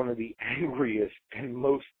the angriest and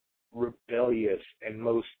most rebellious and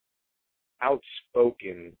most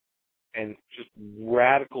outspoken and just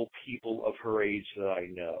radical people of her age that I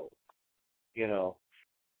know.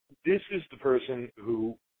 This is the person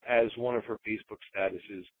who, as one of her Facebook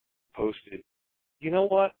statuses, posted, you know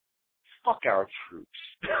what? Fuck our troops.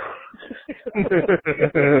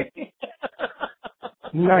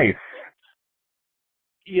 Nice.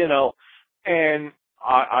 And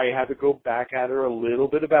I had to go back at her a little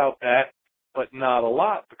bit about that, but not a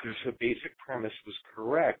lot, because her basic premise was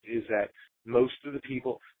correct, is that most of the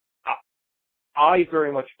people, I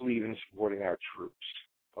very much believe in supporting our troops,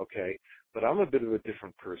 okay? But I'm a bit of a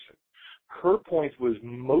different person. Her point was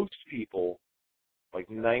most people, like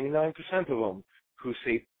 99% of them, who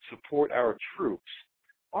say support our troops,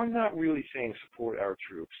 are not really saying support our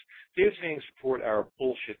troops. They're saying support our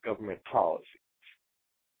bullshit government policy.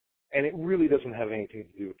 And it really doesn't have anything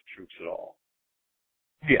to do with the troops at all.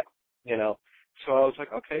 Yeah. So I was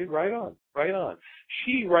like, okay, right on.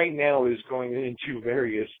 She right now is going into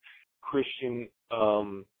various Christian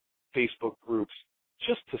Facebook groups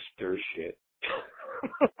just to stir shit.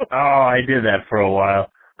 Oh, I did that for a while.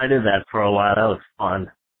 That was fun.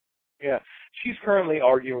 Yeah. She's currently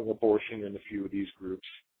arguing abortion in a few of these groups.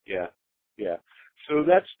 Yeah. So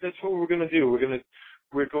that's what we're going to do.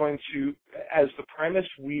 We're going to, as the premise,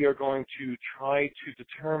 we are going to try to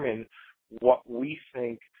determine what we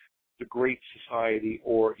think the Great Society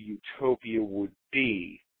or Utopia would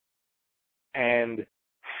be, and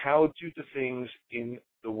how do the things in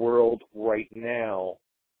the world right now,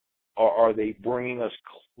 are they bringing us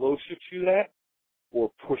closer to that or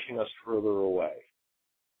pushing us further away?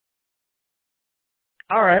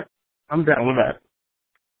 All right. I'm down with that.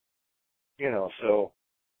 So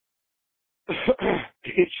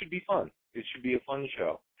it should be fun. It should be a fun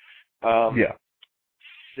show. Yeah.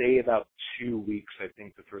 Say about 2 weeks, I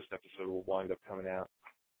think the first episode will wind up coming out.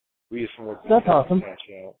 We have some work. That's awesome.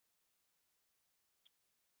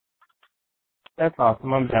 That's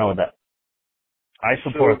awesome. I'm down with that. I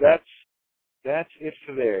support that. That's it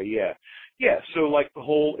for there. Yeah. So like the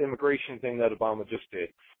whole immigration thing that Obama just did,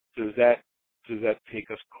 does that take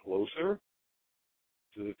us closer?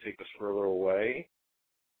 Does it take us further away?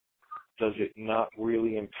 Does it not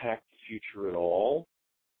really impact the future at all?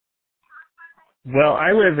 Well,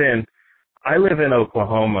 I live in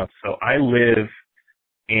Oklahoma, so I live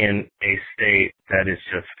in a state that is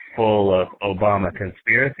just full of Obama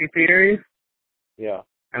conspiracy theories. Yeah.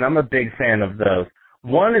 And I'm a big fan of those.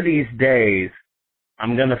 One of these days,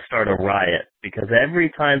 I'm going to start a riot, because every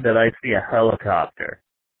time that I see a helicopter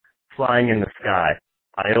flying in the sky,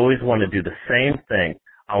 I always want to do the same thing.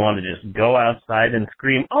 I want to just go outside and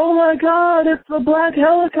scream, "Oh my God, it's the black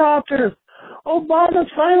helicopters! Obama's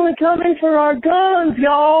finally coming for our guns,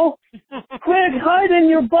 y'all! Quick, hide in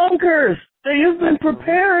your bunkers! You've been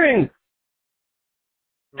preparing!"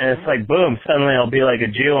 And it's like, boom, suddenly I'll be like a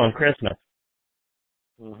Jew on Christmas.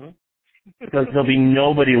 Because there'll be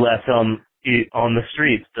nobody left on the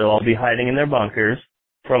streets. They'll all be hiding in their bunkers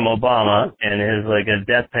from Obama and his, like, a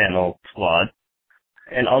death panel squad.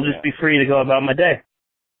 And I'll just be free to go about my day.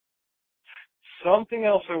 Something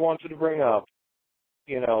else I wanted to bring up,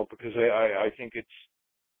 because I think it's,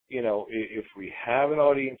 if we have an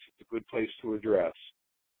audience, it's a good place to address.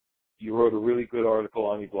 You wrote a really good article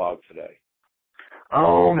on your blog today.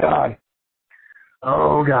 Oh, God.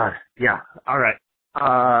 Yeah. All right.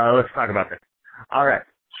 Let's talk about this. All right.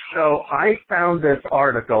 So I found this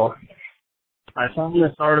article.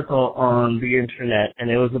 On the internet, and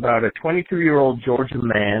it was about a 22-year-old Georgian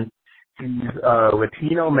man. He's a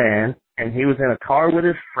Latino man, and he was in a car with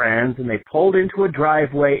his friends, and they pulled into a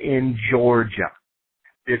driveway in Georgia.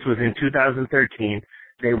 This was in 2013.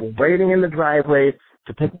 They were waiting in the driveway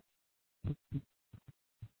to pick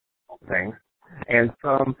things, and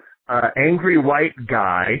some angry white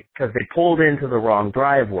guy, because they pulled into the wrong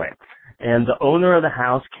driveway. And the owner of the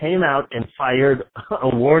house came out and fired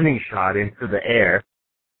a warning shot into the air.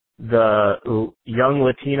 The young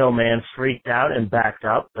Latino man freaked out and backed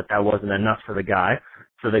up, but that wasn't enough for the guy.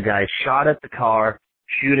 So the guy shot at the car,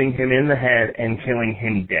 shooting him in the head and killing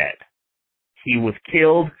him dead. He was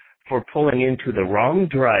killed for pulling into the wrong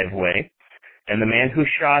driveway, and the man who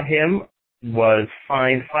shot him was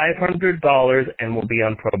fined $500 and will be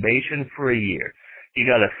on probation for a year. He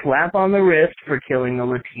got a slap on the wrist for killing a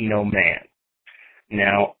Latino man.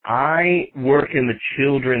 Now, I work in the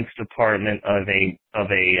children's department of a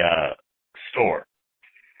store,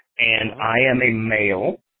 and I am a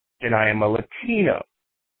male, and I am a Latino.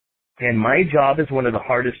 And my job is one of the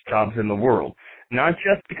hardest jobs in the world, not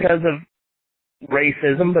just because of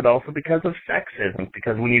racism, but also because of sexism.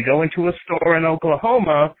 Because when you go into a store in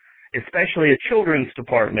Oklahoma, especially a children's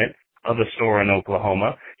department of a store in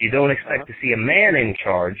Oklahoma, you don't expect to see a man in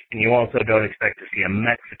charge, and you also don't expect to see a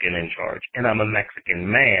Mexican in charge. And I'm a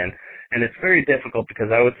Mexican man, and it's very difficult because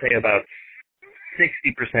I would say about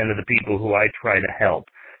 60% of the people who I try to help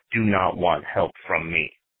do not want help from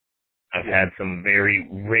me. I've had some very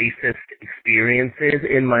racist experiences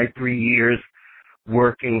in my 3 years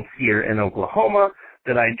working here in Oklahoma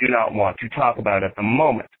that I do not want to talk about at the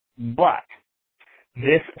moment. But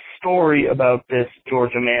this story about this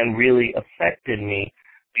Georgia man really affected me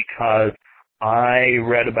because I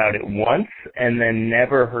read about it once and then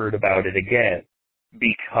never heard about it again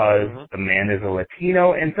because the man is a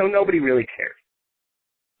Latino, and so nobody really cares.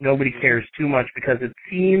 Nobody cares too much because it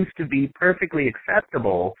seems to be perfectly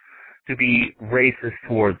acceptable to be racist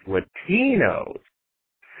towards Latinos.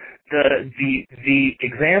 The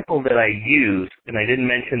example that I used, and I didn't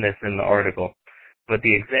mention this in the article, but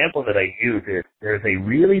the example that I use is there's a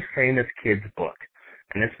really famous kids book,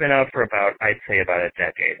 and it's been out for I'd say about a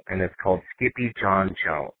decade, and it's called Skippy John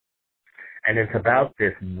Jones. And it's about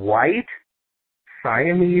this white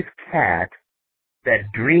Siamese cat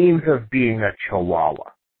that dreams of being a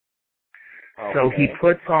chihuahua. Okay. So he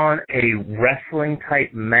puts on a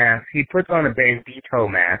wrestling-type mask. He puts on a bandito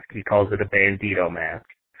mask. He calls it a bandito mask.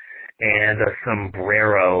 And a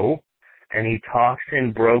sombrero. And he talks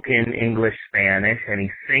in broken English Spanish, and he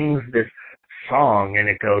sings this song, and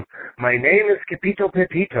it goes, "My name is Skipito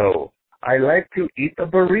Pepito. I like to eat the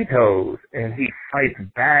burritos." And he fights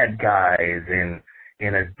bad guys in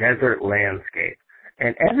a desert landscape.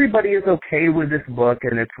 And everybody is okay with this book,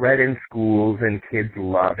 and it's read in schools, and kids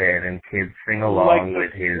love it, and kids sing along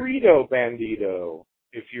with his... Like the Frito Bandito,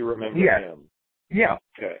 if you remember him. Yeah.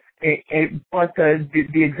 Okay. But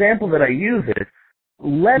the example that I use is,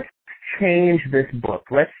 let's change this book.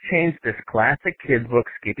 Let's change this classic kids book,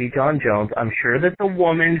 Skippy John Jones. I'm sure that the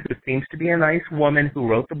woman, who seems to be a nice woman who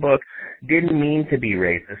wrote the book, didn't mean to be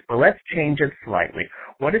racist, but let's change it slightly.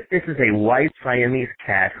 What if this is a white Siamese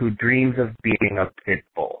cat who dreams of being a pit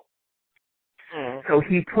bull? So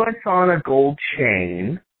he puts on a gold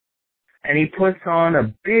chain, and he puts on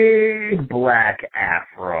a big black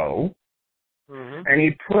afro, and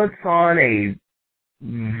he puts on a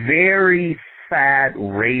very fat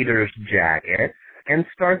Raiders jacket and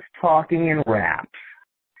starts talking in raps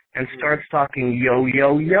and starts talking, "Yo,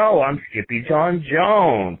 yo, yo, I'm Skippy John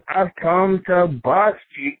Jones. I've come to bust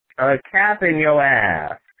a cap in your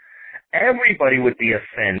ass." Everybody would be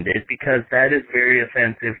offended because that is very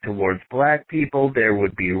offensive towards black people. There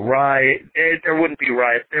would be riots. There wouldn't be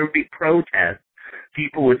riots. There would be protests.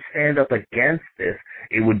 People would stand up against this.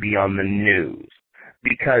 It would be on the news.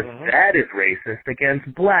 because that is racist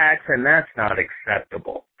against blacks, and that's not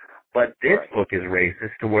acceptable. But this book is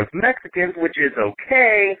racist towards Mexicans, which is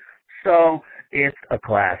okay, so it's a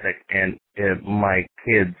classic. And my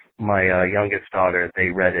kids, my youngest daughter, they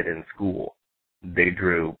read it in school. They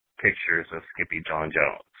drew pictures of Skippy John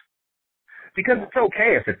Jones. Because it's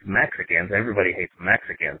okay if it's Mexicans. Everybody hates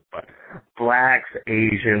Mexicans. But blacks,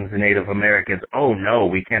 Asians, Native Americans, oh no,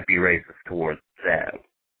 we can't be racist towards them.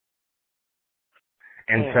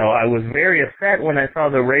 And so I was very upset when I saw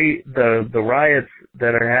the riots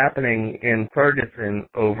that are happening in Ferguson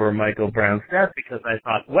over Michael Brown's death, because I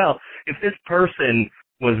thought, well, if this person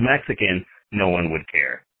was Mexican, no one would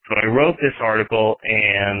care. So I wrote this article,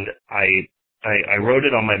 and I wrote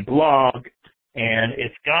it on my blog, and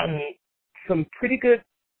it's gotten some pretty good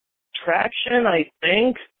traction, I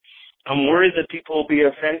think. I'm worried that people will be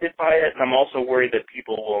offended by it, and I'm also worried that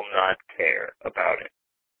people will not care about it.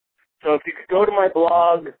 So if you could go to my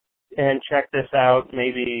blog and check this out,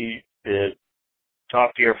 maybe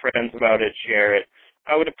talk to your friends about it, share it,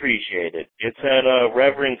 I would appreciate it. It's at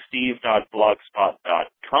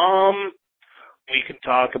reverendsteve.blogspot.com. We can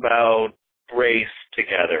talk about race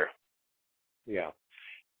together. Yeah.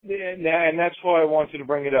 And that's why I wanted to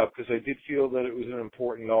bring it up, because I did feel that it was an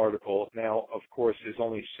important article. Now, of course, there's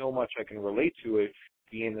only so much I can relate to it,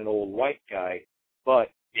 being an old white guy, but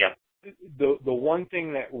yeah. The one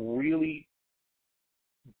thing that really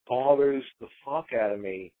bothers the fuck out of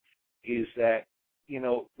me is that, you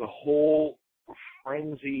know, the whole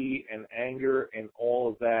frenzy and anger and all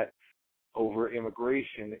of that over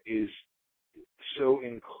immigration is so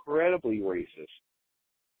incredibly racist.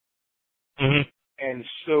 Mm-hmm. And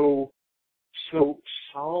so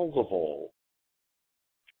solvable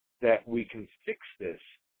that we can fix this,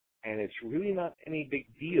 and it's really not any big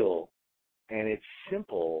deal, and it's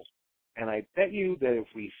simple. And I bet you that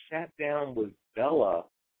if we sat down with Bella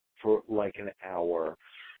for like an hour,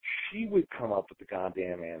 she would come up with the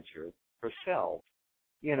goddamn answer herself.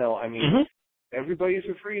 You know, I mean, everybody's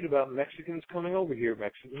afraid about Mexicans coming over here.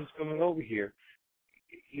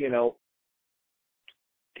 You know,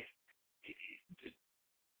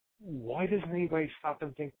 why doesn't anybody stop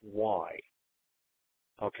and think why?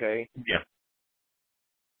 Okay? Yeah.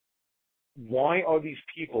 Why are these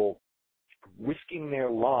people risking their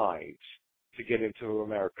lives to get into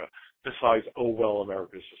America? Besides, oh, well,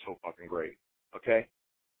 America's just so fucking great. Okay?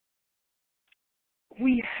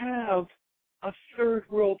 We have a third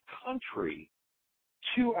world country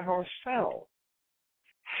to our south.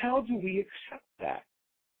 How do we accept that?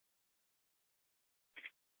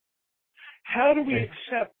 How do we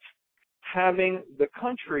accept having the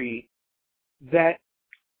country that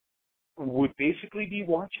would basically be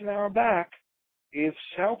watching our back if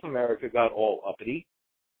South America got all uppity?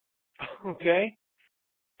 Okay?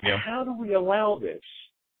 Yeah. How do we allow this?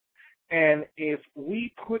 And if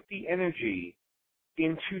we put the energy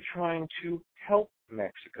into trying to help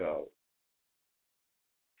Mexico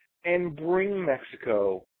and bring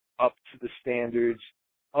Mexico up to the standards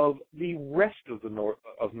of the rest of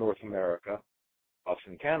North America, us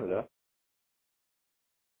in Canada,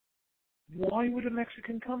 why would a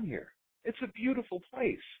Mexican come here? It's a beautiful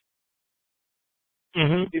place.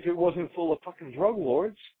 If it wasn't full of fucking drug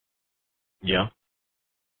lords. Yeah.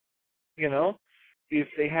 You know, if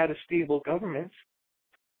they had a stable government.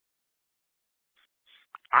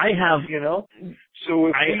 I have, you know, so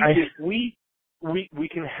if we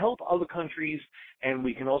can help other countries, and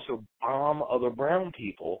we can also bomb other brown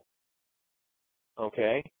people,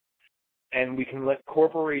 okay, and we can let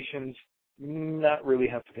corporations not really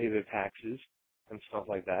have to pay their taxes and stuff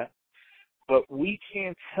like that, but we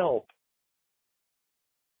can't help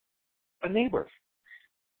a neighbor.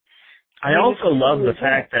 I also love the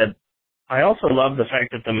fact that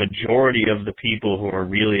the majority of the people who are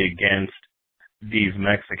really against these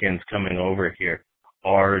Mexicans coming over here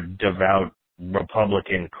are devout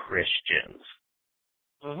Republican Christians.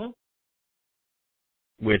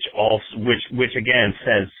 Which again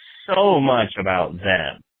says so much about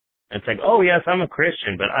them. It's like, oh yes, I'm a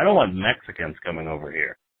Christian, but I don't want Mexicans coming over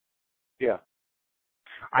here. Yeah.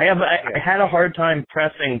 I had a hard time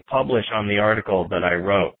pressing publish on the article that I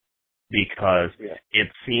wrote, because it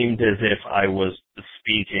seemed as if I was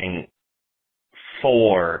speaking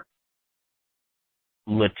for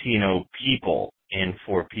Latino people and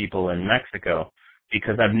for people in Mexico,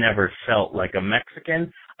 because I've never felt like a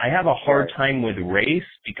Mexican. I have a hard time with race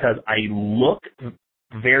because I look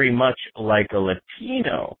very much like a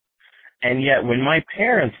Latino. And yet when my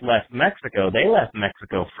parents left Mexico, they left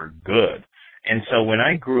Mexico for good. And so when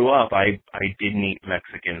I grew up, I didn't eat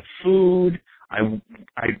Mexican food. I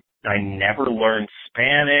never learned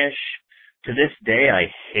Spanish. to this day,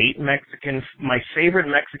 I hate Mexican. My favorite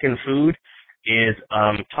Mexican food is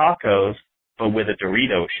tacos, but with a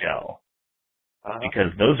Dorito shell,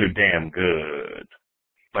 because those are damn good.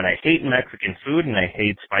 But I hate Mexican food, and I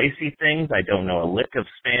hate spicy things. I don't know a lick of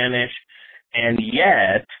Spanish, and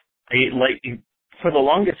yet, for the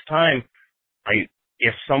longest time,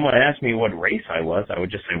 if someone asked me what race I was, I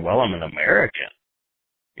would just say, well, I'm an American.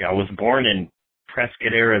 You know, I was born in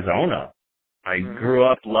Prescott, Arizona. I grew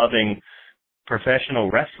up loving professional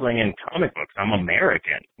wrestling and comic books. I'm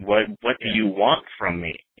American. What do you want from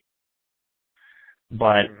me?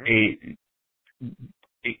 But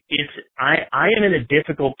I am in a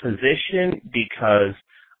difficult position because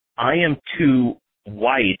I am too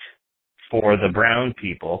white for the brown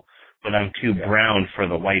people, but I'm too brown for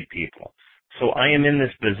the white people. So I am in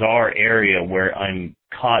this bizarre area where I'm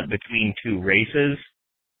caught between two races.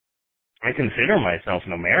 I consider myself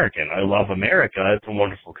an American. I love America. It's a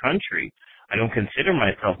wonderful country. I don't consider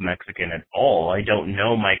myself Mexican at all. I don't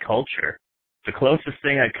know my culture. The closest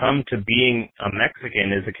thing I come to being a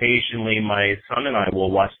Mexican is occasionally my son and I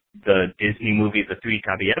will watch the Disney movie The Three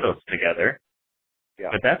Caballeros together. Yeah.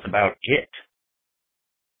 But that's about it.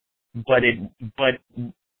 But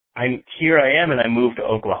here I am, and I moved to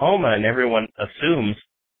Oklahoma, and everyone assumes,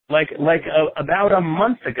 about a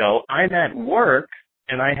month ago, I'm at work,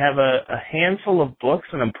 and I have a handful of books,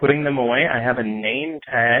 and I'm putting them away. I have a name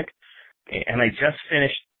tag, and I just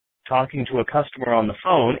finished talking to a customer on the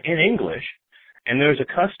phone in English, and there's a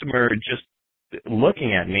customer just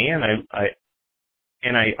looking at me, and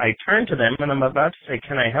I turn to them, and I'm about to say,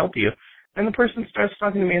 "Can I help you?" And the person starts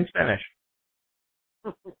talking to me in Spanish.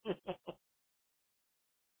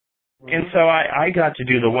 And so I got to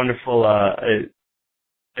do the wonderful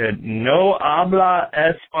no habla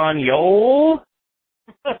español.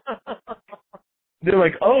 They're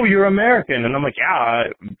like, "Oh, you're American." And I'm like,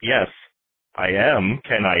 "Yeah, yes, I am.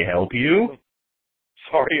 Can I help you?"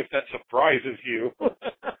 Sorry if that surprises you.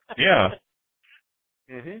 Yeah.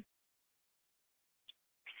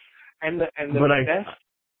 And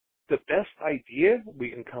the best idea we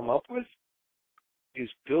can come up with is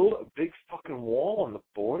build a big fucking wall on the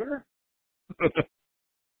border.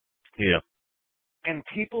 Yeah. And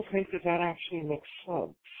people think that actually makes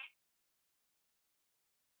sense.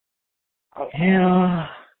 Yeah.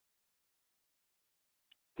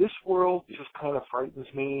 This world just kind of frightens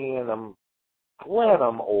me, and I'm glad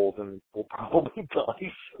I'm old and will probably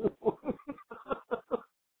die soon.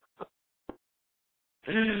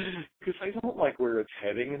 Because I don't like where it's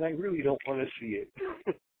heading, and I really don't want to see it.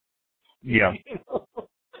 Yeah. You know?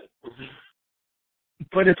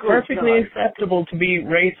 But it's perfectly acceptable to be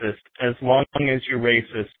racist as long as you're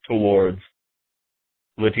racist towards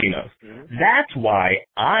Latinos. That's why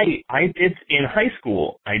I did, in high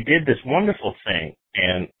school, I did this wonderful thing,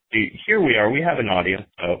 and here we are, we have an audience,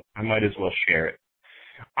 so I might as well share it.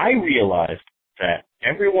 I realized that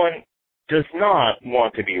everyone does not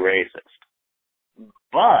want to be racist,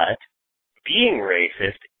 but being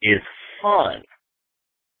racist is fun.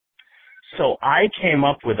 So I came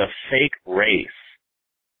up with a fake race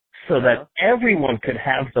so that everyone could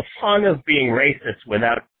have the fun of being racist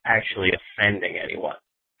without actually offending anyone.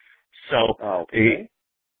 So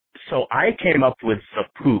I came up with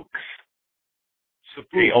Sapooks.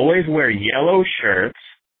 They always wear yellow shirts,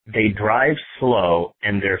 they drive slow,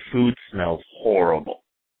 and their food smells horrible.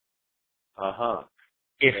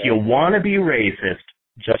 If you want to be racist,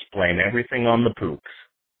 just blame everything on the Pooks.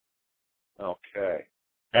 Okay.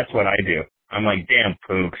 That's what I do. I'm like, damn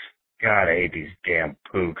Pooks. God, I hate these damn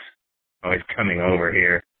Pooks. Always coming over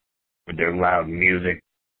here with their loud music,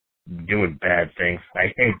 doing bad things.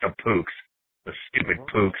 I hate the Pooks. The stupid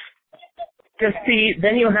Pooks. Because, see,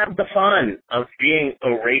 then you have the fun of being a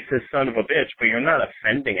racist son of a bitch, but you're not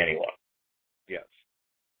offending anyone. Yes.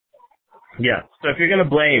 Yeah, so if you're going to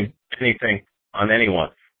blame anything on anyone,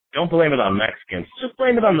 don't blame it on Mexicans. Just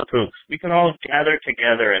blame it on the Pooks. We can all gather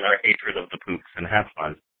together in our hatred of the Pooks and have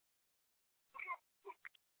fun.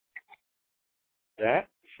 That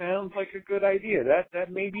sounds like a good idea.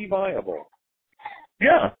 That may be viable.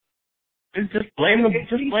 Yeah. Just blame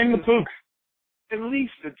the Pooks. At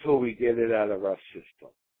least until we get it out of our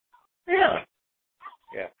system. Yeah.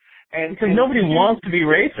 Yeah. Because nobody wants to be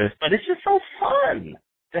racist, but it's just so fun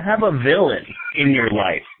to have a villain in your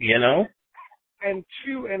life, you know? And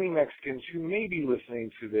to any Mexicans who may be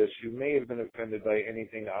listening to this, who may have been offended by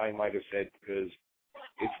anything I might have said, because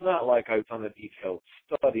it's not like I've done a detailed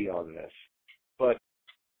study on this, but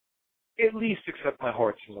at least accept my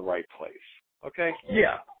heart's in the right place. Okay?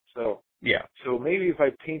 Yeah. So maybe if I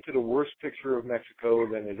painted a worse picture of Mexico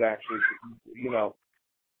than is actually, you know,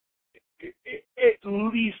 at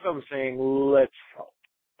least I'm saying, let's help.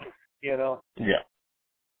 You know? Yeah.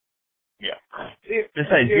 Yeah.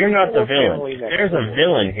 Besides, you're not the villain. If there's a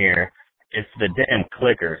villain here, it's the damn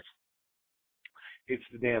clickers. It's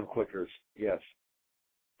the damn clickers, yes.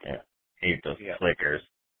 Yeah. Hate those clickers.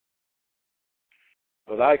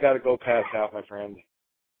 But I gotta go pass out, my friend.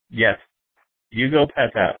 Yes. You go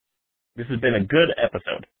pass out. This has been a good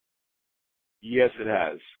episode. Yes, it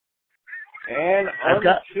has. And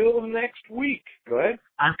until next week. Go ahead.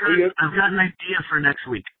 I've got an idea for next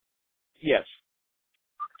week. Yes.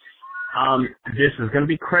 This is going to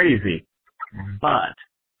be crazy, but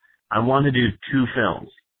I want to do 2 films.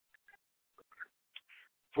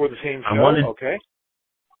 For the same show? Okay.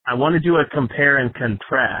 I want to do a compare and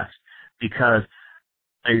contrast because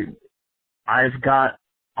I've got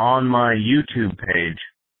on my YouTube page,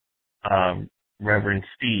 Reverend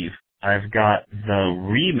Steve, I've got the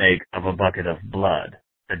remake of A Bucket of Blood,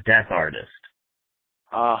 The Death Artist.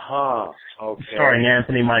 Okay. Starring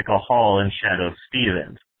Anthony Michael Hall and Shadoe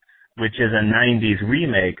Stevens, which is a 90s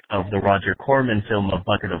remake of the Roger Corman film A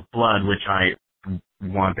Bucket of Blood, which I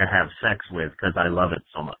want to have sex with because I love it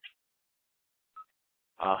so much.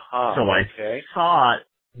 So I thought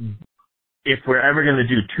if we're ever going to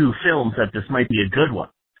do 2 films that this might be a good one.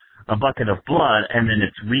 A Bucket of Blood and then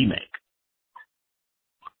its remake.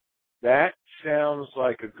 That sounds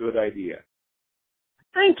like a good idea.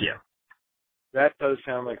 Thank you. That does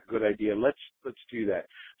sound like a good idea. Let's do that.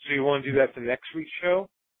 So you want to do that for next week's show?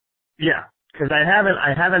 Yeah, because I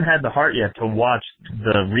haven't had the heart yet to watch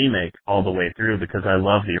the remake all the way through because I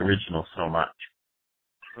love the original so much.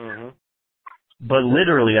 Mm-hmm. But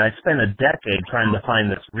literally, I spent a decade trying to find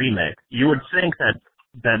this remake. You would think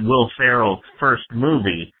that Will Ferrell's first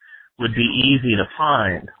movie would be easy to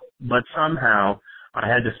find, but somehow I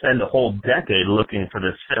had to spend a whole decade looking for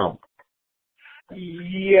this film.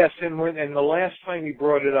 Yes, and the last time you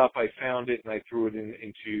brought it up, I found it and I threw it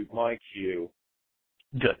into my queue.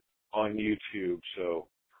 Good. On YouTube, so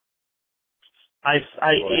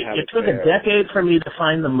it took a decade for me to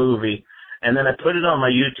find the movie, and then I put it on my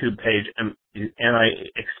YouTube page, and I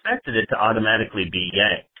expected it to automatically be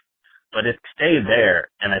yanked, but it stayed there,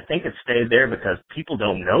 and I think it stayed there because people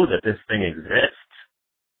don't know that this thing exists.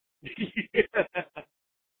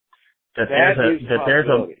 that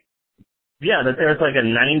there's like a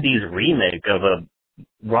 90s remake of a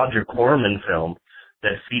Roger Corman film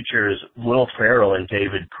that features Will Ferrell and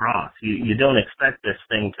David Cross. You don't expect this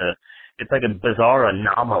thing to... It's like a bizarre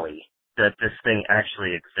anomaly that this thing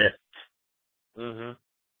actually exists. Mm-hmm.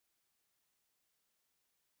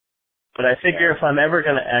 But I figure if I'm ever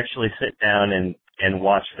going to actually sit down and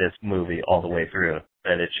watch this movie all the way through,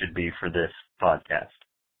 that it should be for this podcast.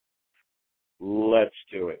 Let's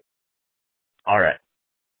do it. All right.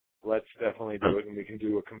 Let's definitely do it, and we can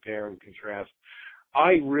do a compare and contrast.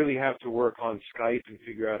 I really have to work on Skype and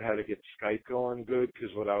figure out how to get Skype going good,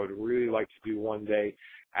 because what I would really like to do one day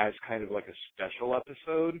as kind of like a special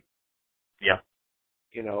episode,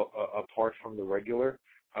 apart from the regular,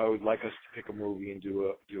 I would like us to pick a movie and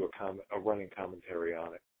do a running commentary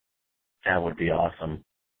on it. That would be awesome.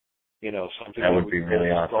 Something that would be really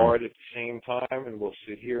awesome. Start at the same time, and we'll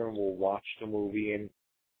sit here and we'll watch the movie and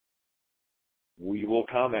we will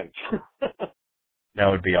comment. That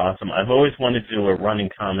would be awesome. I've always wanted to do a running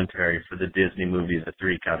commentary for the Disney movie, The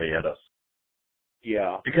Three Caballeros.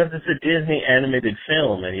 Yeah. Because it's a Disney animated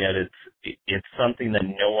film, and yet it's something that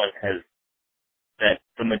no one has, that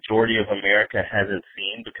the majority of America hasn't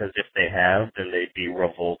seen, because if they have, then they'd be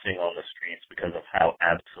revolting on the streets because of how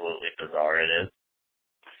absolutely bizarre it is.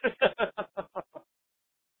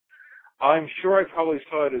 I'm sure I probably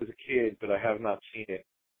saw it as a kid, but I have not seen it.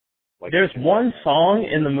 There's one song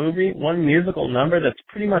in the movie, one musical number that's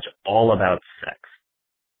pretty much all about sex.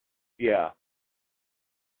 Yeah.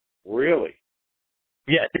 Really?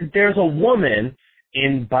 Yeah, there's a woman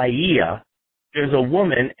in Bahia. There's a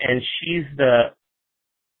woman, and she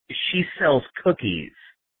sells cookies.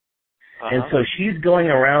 And so she's going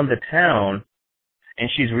around the town, and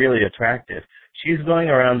she's really attractive. She's going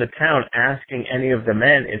around the town asking any of the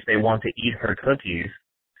men if they want to eat her cookies.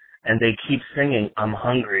 And they keep singing, "I'm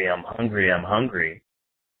hungry, I'm hungry, I'm hungry,"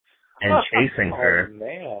 and chasing her. Oh,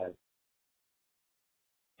 man.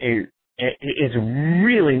 It's a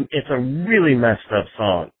really messed up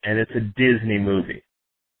song, and it's a Disney movie.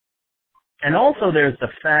 And also there's the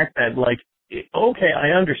fact that,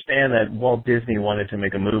 I understand that Walt Disney wanted to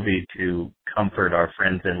make a movie to comfort our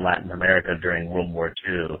friends in Latin America during World War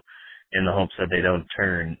II in the hopes that they don't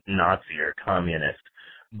turn Nazi or communist.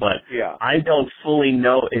 But I don't fully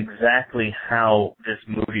know exactly how this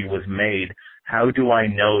movie was made. How do I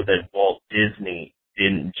know that Walt Disney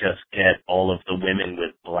didn't just get all of the women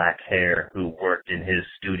with black hair who worked in his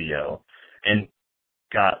studio and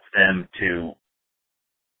got them to...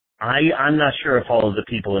 I'm not sure if all of the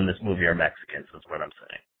people in this movie are Mexicans, is what I'm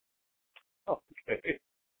saying. Okay.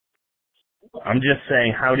 I'm just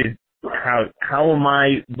saying, how am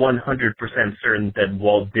I 100% certain that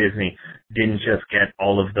Walt Disney didn't just get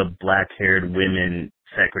all of the black-haired women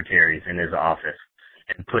secretaries in his office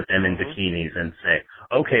and put them in bikinis and say,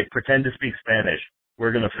 okay, pretend to speak Spanish.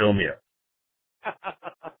 We're going to film you.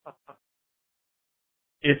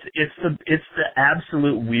 It's the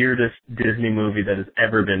absolute weirdest Disney movie that has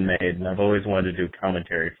ever been made, and I've always wanted to do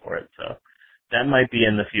commentary for it, so that might be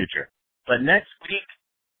in the future. But next week,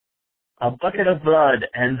 A Bucket of Blood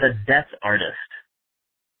and the Death Artist.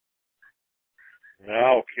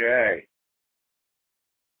 Okay.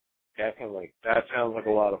 Definitely. That sounds like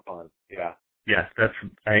a lot of fun. Yeah. Yes,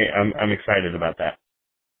 I'm excited about that.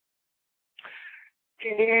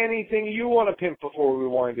 Anything you want to pimp before we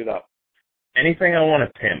wind it up? Anything I want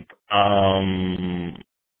to pimp?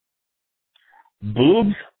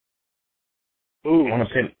 Boobs? Boobs. I want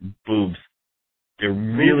to pimp boobs. They're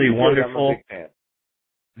really wonderful. I'm a big fan.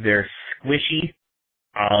 They're squishy.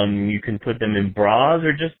 You can put them in bras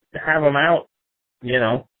or just have them out. You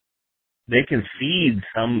know, they can feed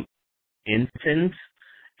some infants,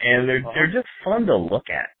 and they're just fun to look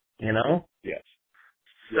at. You know. Yes.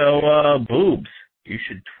 So boobs, you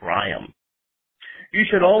should try them. You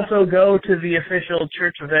should also go to the official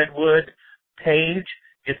Church of Ed Wood page.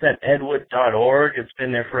 It's at edwood.org. It's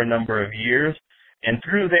been there for a number of years. And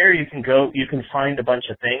through there, you can find a bunch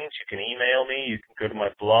of things. You can email me. You can go to my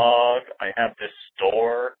blog. I have this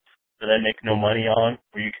store that I make no money on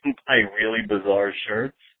where you can buy really bizarre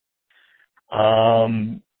shirts.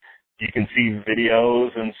 You can see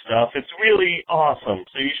videos and stuff. It's really awesome.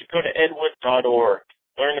 So you should go to edwood.org.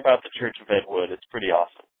 Learn about the Church of Ed Wood. It's pretty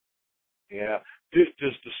awesome. Yeah. Does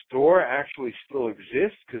the store actually still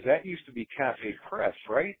exist? Because that used to be Cafe Press,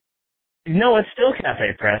 right? No, it's still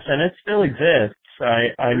Cafe Press, and it still exists.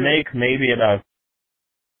 I make maybe about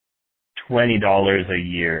 $20 a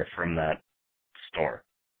year from that store.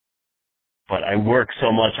 But I work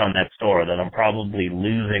so much on that store that I'm probably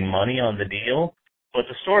losing money on the deal. But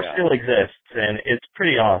the store still exists, and it's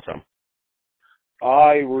pretty awesome.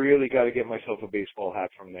 I really got to get myself a baseball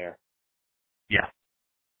hat from there. Yeah.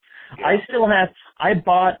 I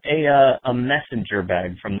bought a messenger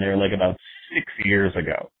bag from there like about 6 years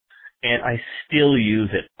ago, and I still use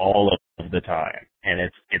it all of the time, and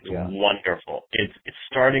it's wonderful. It's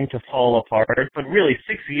starting to fall apart, but really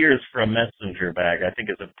 6 years for a messenger bag I think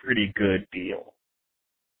is a pretty good deal.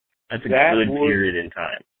 That's a good period in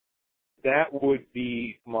time. That would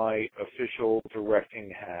be my official directing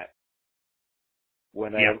hat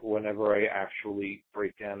whenever I actually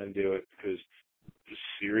break down and do it, because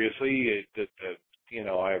seriously,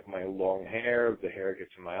 I have my long hair, the hair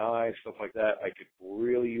gets in my eyes, stuff like that. I could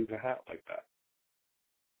really use a hat like that.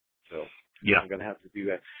 So I'm going to have to do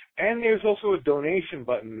that. And there's also a donation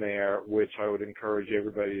button there, which I would encourage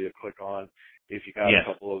everybody to click on if you got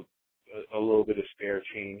a little bit of spare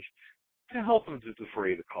change to help them to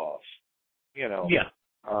defray the cost.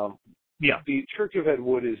 The Church of Ed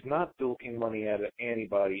Wood is not bilking money out of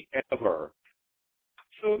anybody ever.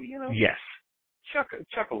 So,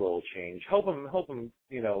 chuck a little change. Help them,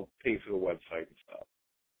 pay for the website and stuff.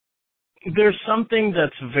 There's something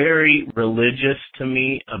that's very religious to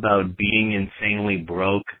me about being insanely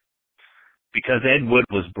broke, because Ed Wood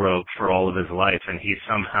was broke for all of his life, and he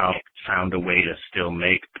somehow found a way to still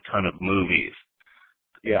make a ton of movies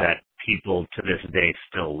that people to this day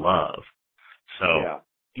still love. So,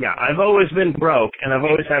 I've always been broke, and I've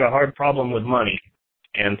always had a hard problem with money.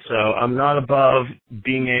 And so I'm not above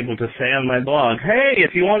being able to say on my blog, hey,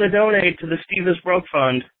 if you want to donate to the Steve is Broke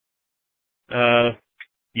Fund,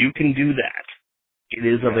 you can do that. It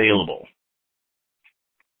is available.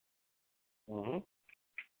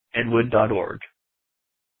 Edwood.org.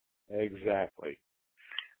 Exactly.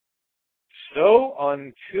 So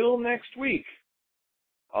until next week,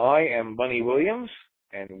 I am Bunny Williams,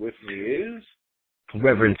 and with me is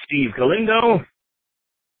Reverend Steve Galindo.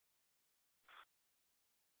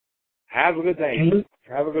 Have a good day.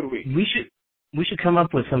 Have a good week. We should come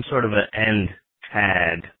up with some sort of an end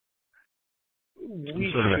tag.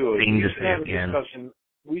 We should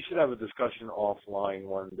have a discussion offline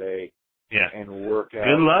one day. Yeah. And work out.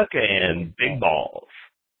 Good luck and big balls.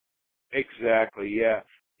 Exactly. Yeah.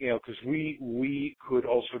 Because we could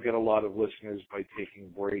also get a lot of listeners by taking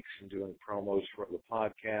breaks and doing promos for the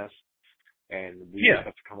podcast, and we just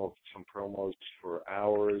have to come up with some promos for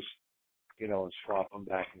ours. And swap them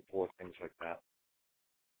back and forth, things like that.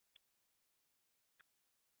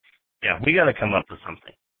 Yeah, we got to come up with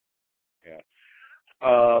something.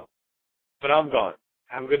 Yeah. But I'm gone.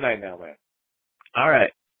 Have a good night now, man. All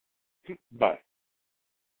right. Bye.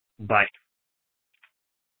 Bye.